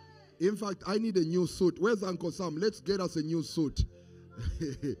 In fact, I need a new suit. Where's Uncle Sam? Let's get us a new suit.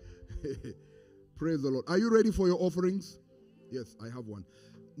 Praise the Lord. Are you ready for your offerings? Yes, I have one.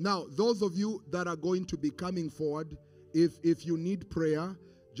 Now, those of you that are going to be coming forward, if you need prayer,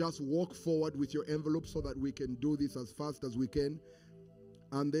 just walk forward with your envelope so that we can do this as fast as we can.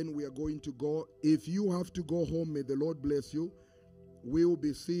 And then we are going to go. If you have to go home, may the Lord bless you. We will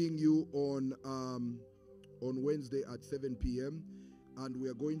be seeing you on Wednesday at 7 p.m. And we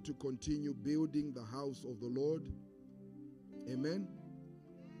are going to continue building the house of the Lord. Amen.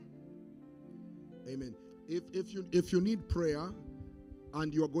 Amen. If you need prayer,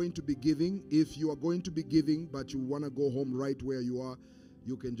 and you are going to be giving. If you are going to be giving, but you want to go home right where you are,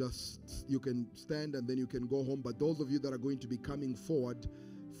 you can stand and then you can go home. But those of you that are going to be coming forward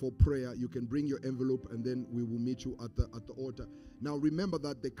for prayer, you can bring your envelope and then we will meet you at the altar. Now remember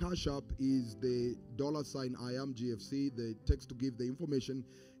that the Cash App is the $ Iamgfc. The text to give, the information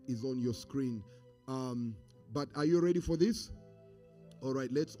is on your screen. But are you ready for this? All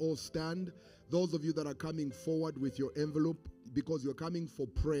right, let's all stand. Those of you that are coming forward with your envelope, because you're coming for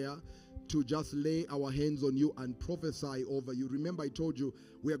prayer, to just lay our hands on you and prophesy over you. Remember, I told you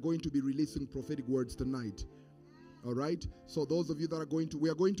we are going to be releasing prophetic words tonight. All right? So those of you that are we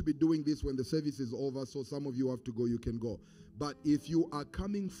are going to be doing this when the service is over. So some of you have to go, you can go. But if you are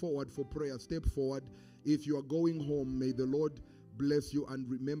coming forward for prayer, step forward. If you are going home, may the Lord bless you. And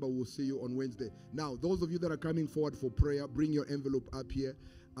remember, we'll see you on Wednesday. Now, those of you that are coming forward for prayer, bring your envelope up here.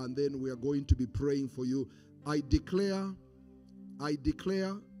 And then we are going to be praying for you. I declare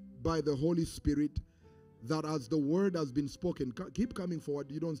by the Holy Spirit that as the word has been spoken, keep coming forward,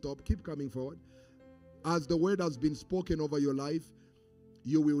 you don't stop, keep coming forward. As the word has been spoken over your life,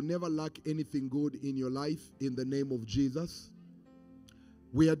 you will never lack anything good in your life in the name of Jesus.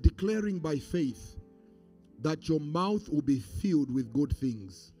 We are declaring by faith that your mouth will be filled with good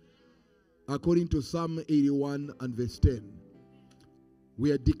things, according to Psalm 81 and verse 10.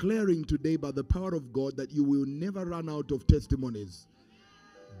 We are declaring today by the power of God that you will never run out of testimonies,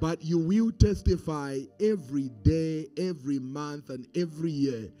 but you will testify every day, every month, and every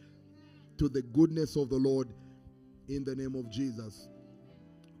year to the goodness of the Lord in the name of Jesus.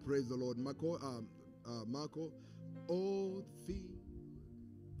 Praise the Lord. Marco, all things.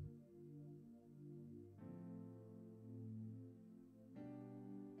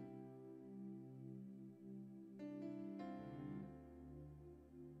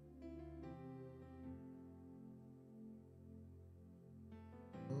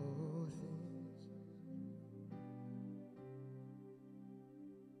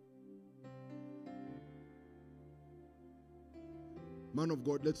 Man of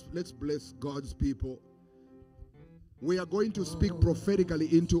God, let's bless God's people. We are going to speak prophetically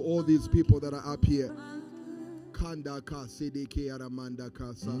into all these people that are up here.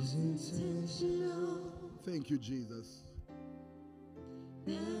 Thank you, Jesus.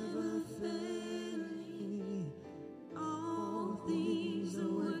 Never failing, all things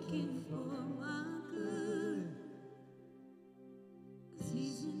are working for my good, 'cause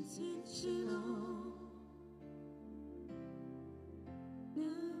He's intentional.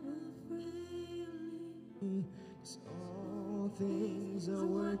 Never failing, 'cause all things are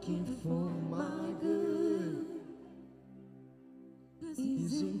working for my good, 'cause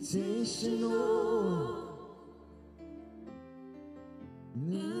He's intentional.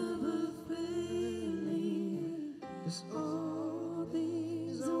 Never failing, 'cause all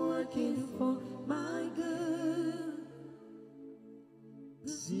things are working for my good,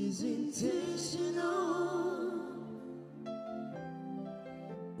 'cause He's intentional.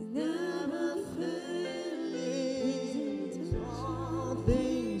 Never failing, all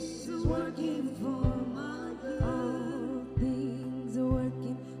things are working for my good.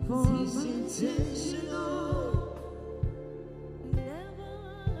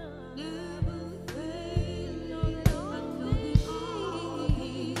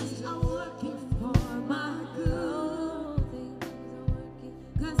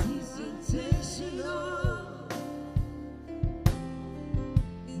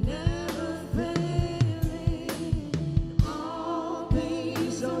 All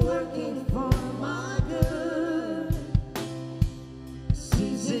things are working for my good.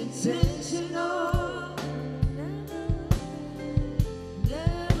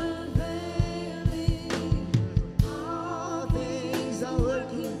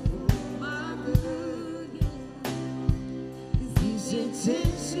 He's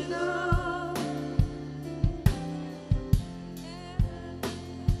intentional.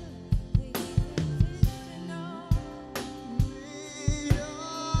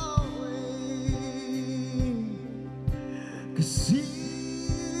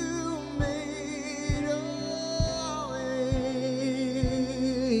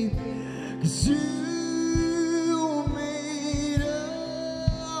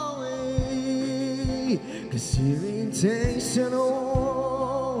 Intentional,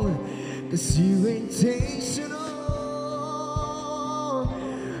 'cause you're intentional,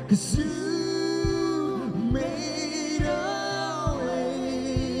 'cause you made a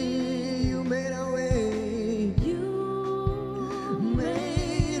way, you made a way, you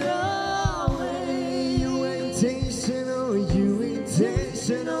made a way, you were intentional,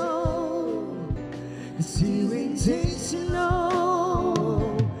 'cause you're intentional.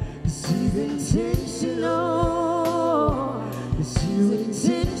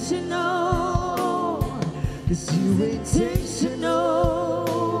 'cause you're intentional.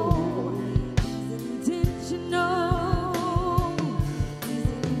 He's intentional. He's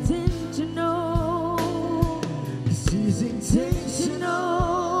intentional. 'Cause he's intentional.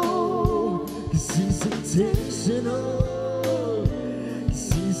 'Cause he's intentional. 'Cause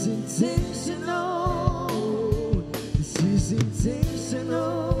he's intentional. 'Cause he's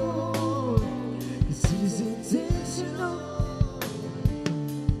intentional. 'Cause he's intentional.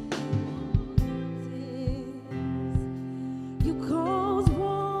 You cause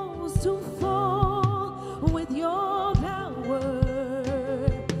walls to fall with your power.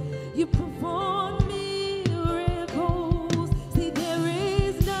 You perform miracles. See, there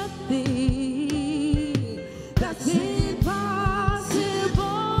is nothing that's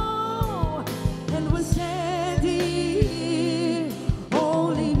impossible. And we're standing here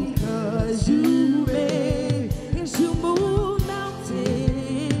only because you made. Yes, you move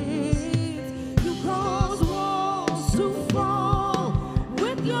mountains. You cause walls to fall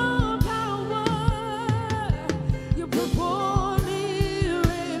with your power. You perform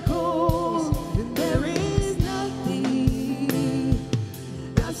miracles. And there is nothing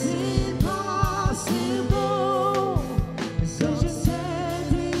that's impossible. So you're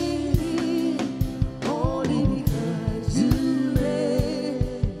standing here only because you made.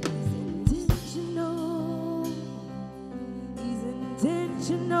 He's intentional. He's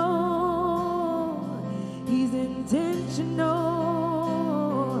intentional. He's intentional.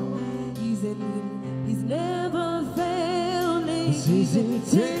 He's never failing. He's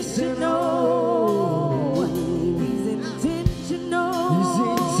intentional. He's intentional. He's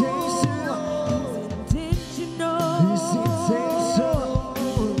intentional. He's intentional.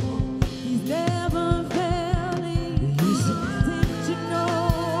 He's never failing. He's intentional.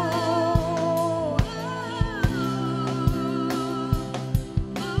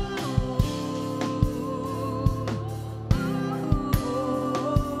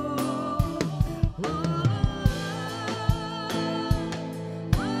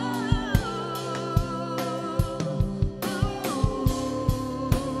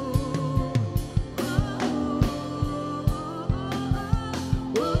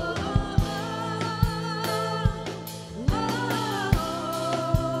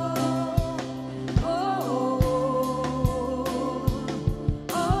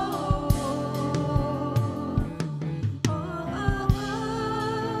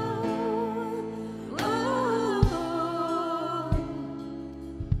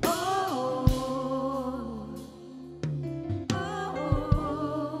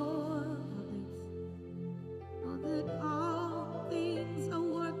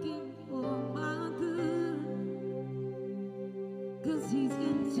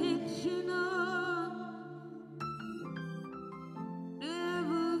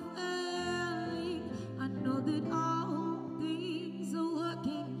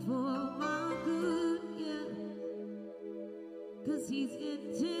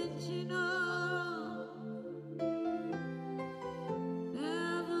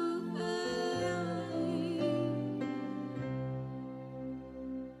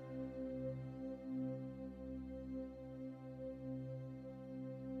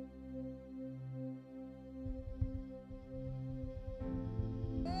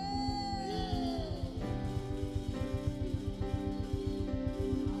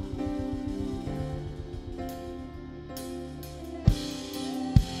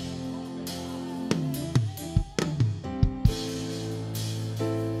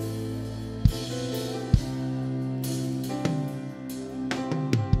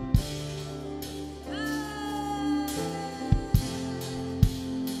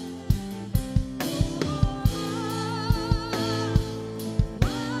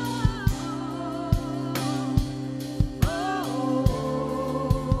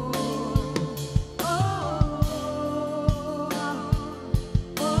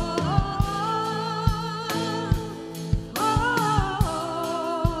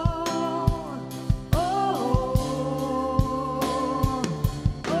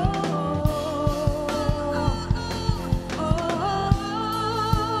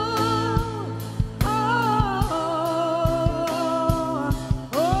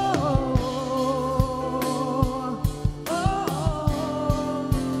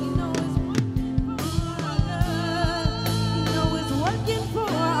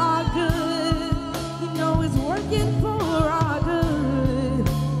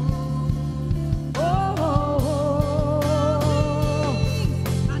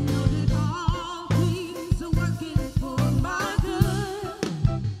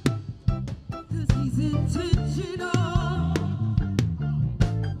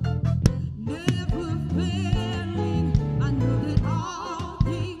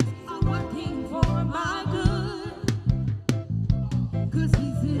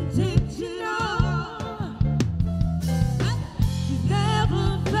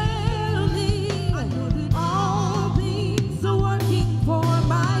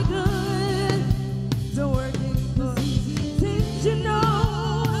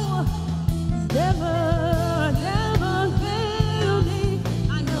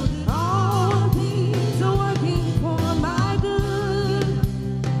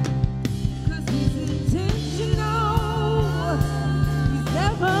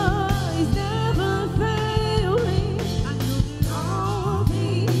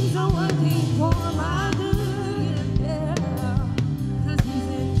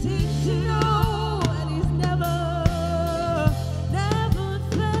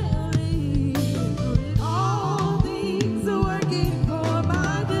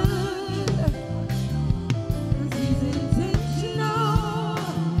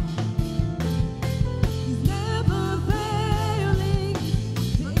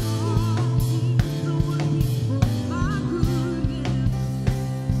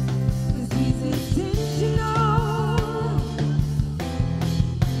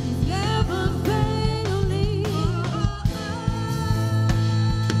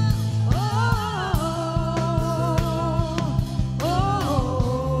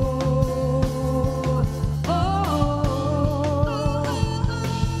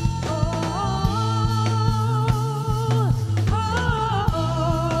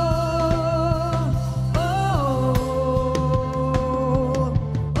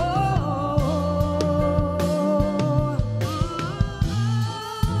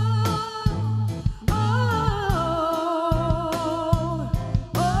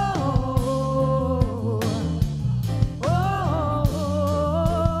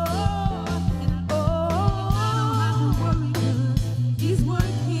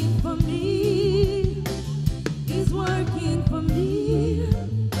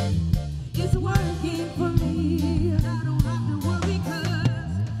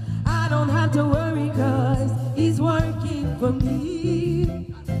 have to worry, 'cause He's working for me.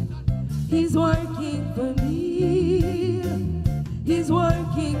 He's working for me. He's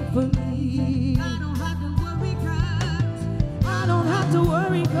working for me. I don't have to worry, 'cause I don't have to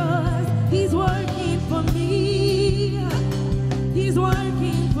worry, 'cause He's working for me. He's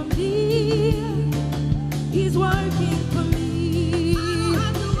working for me. He's working for me.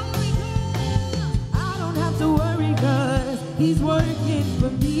 I don't have to worry, 'cause He's working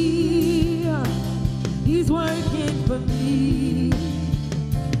for me. He's working for me.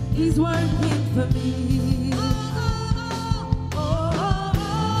 He's working for me.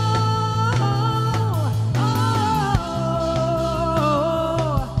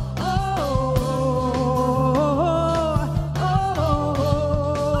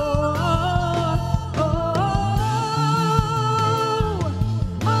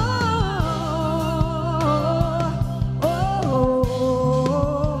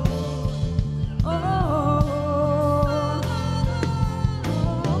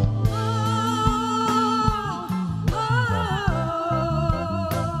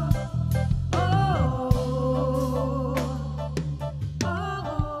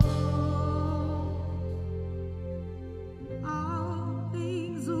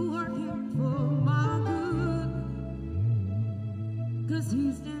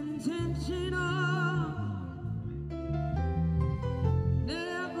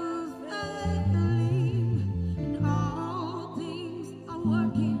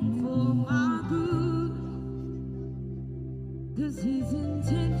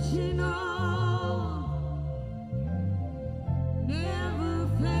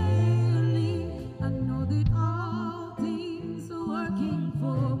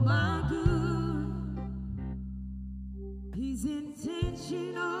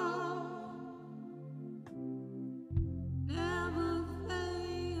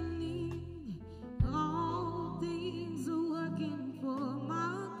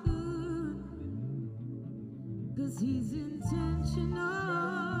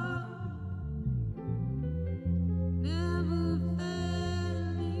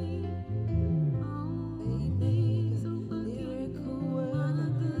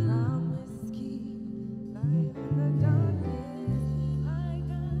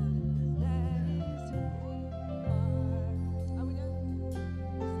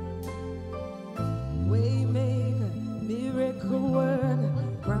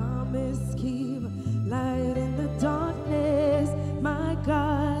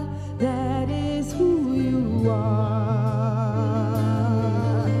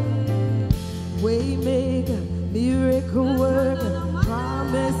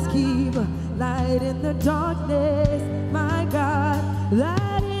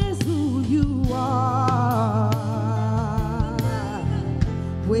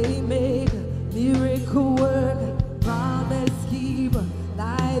 Waymaker, miracle worker, promise keeper,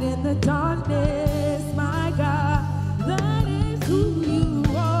 light in the darkness.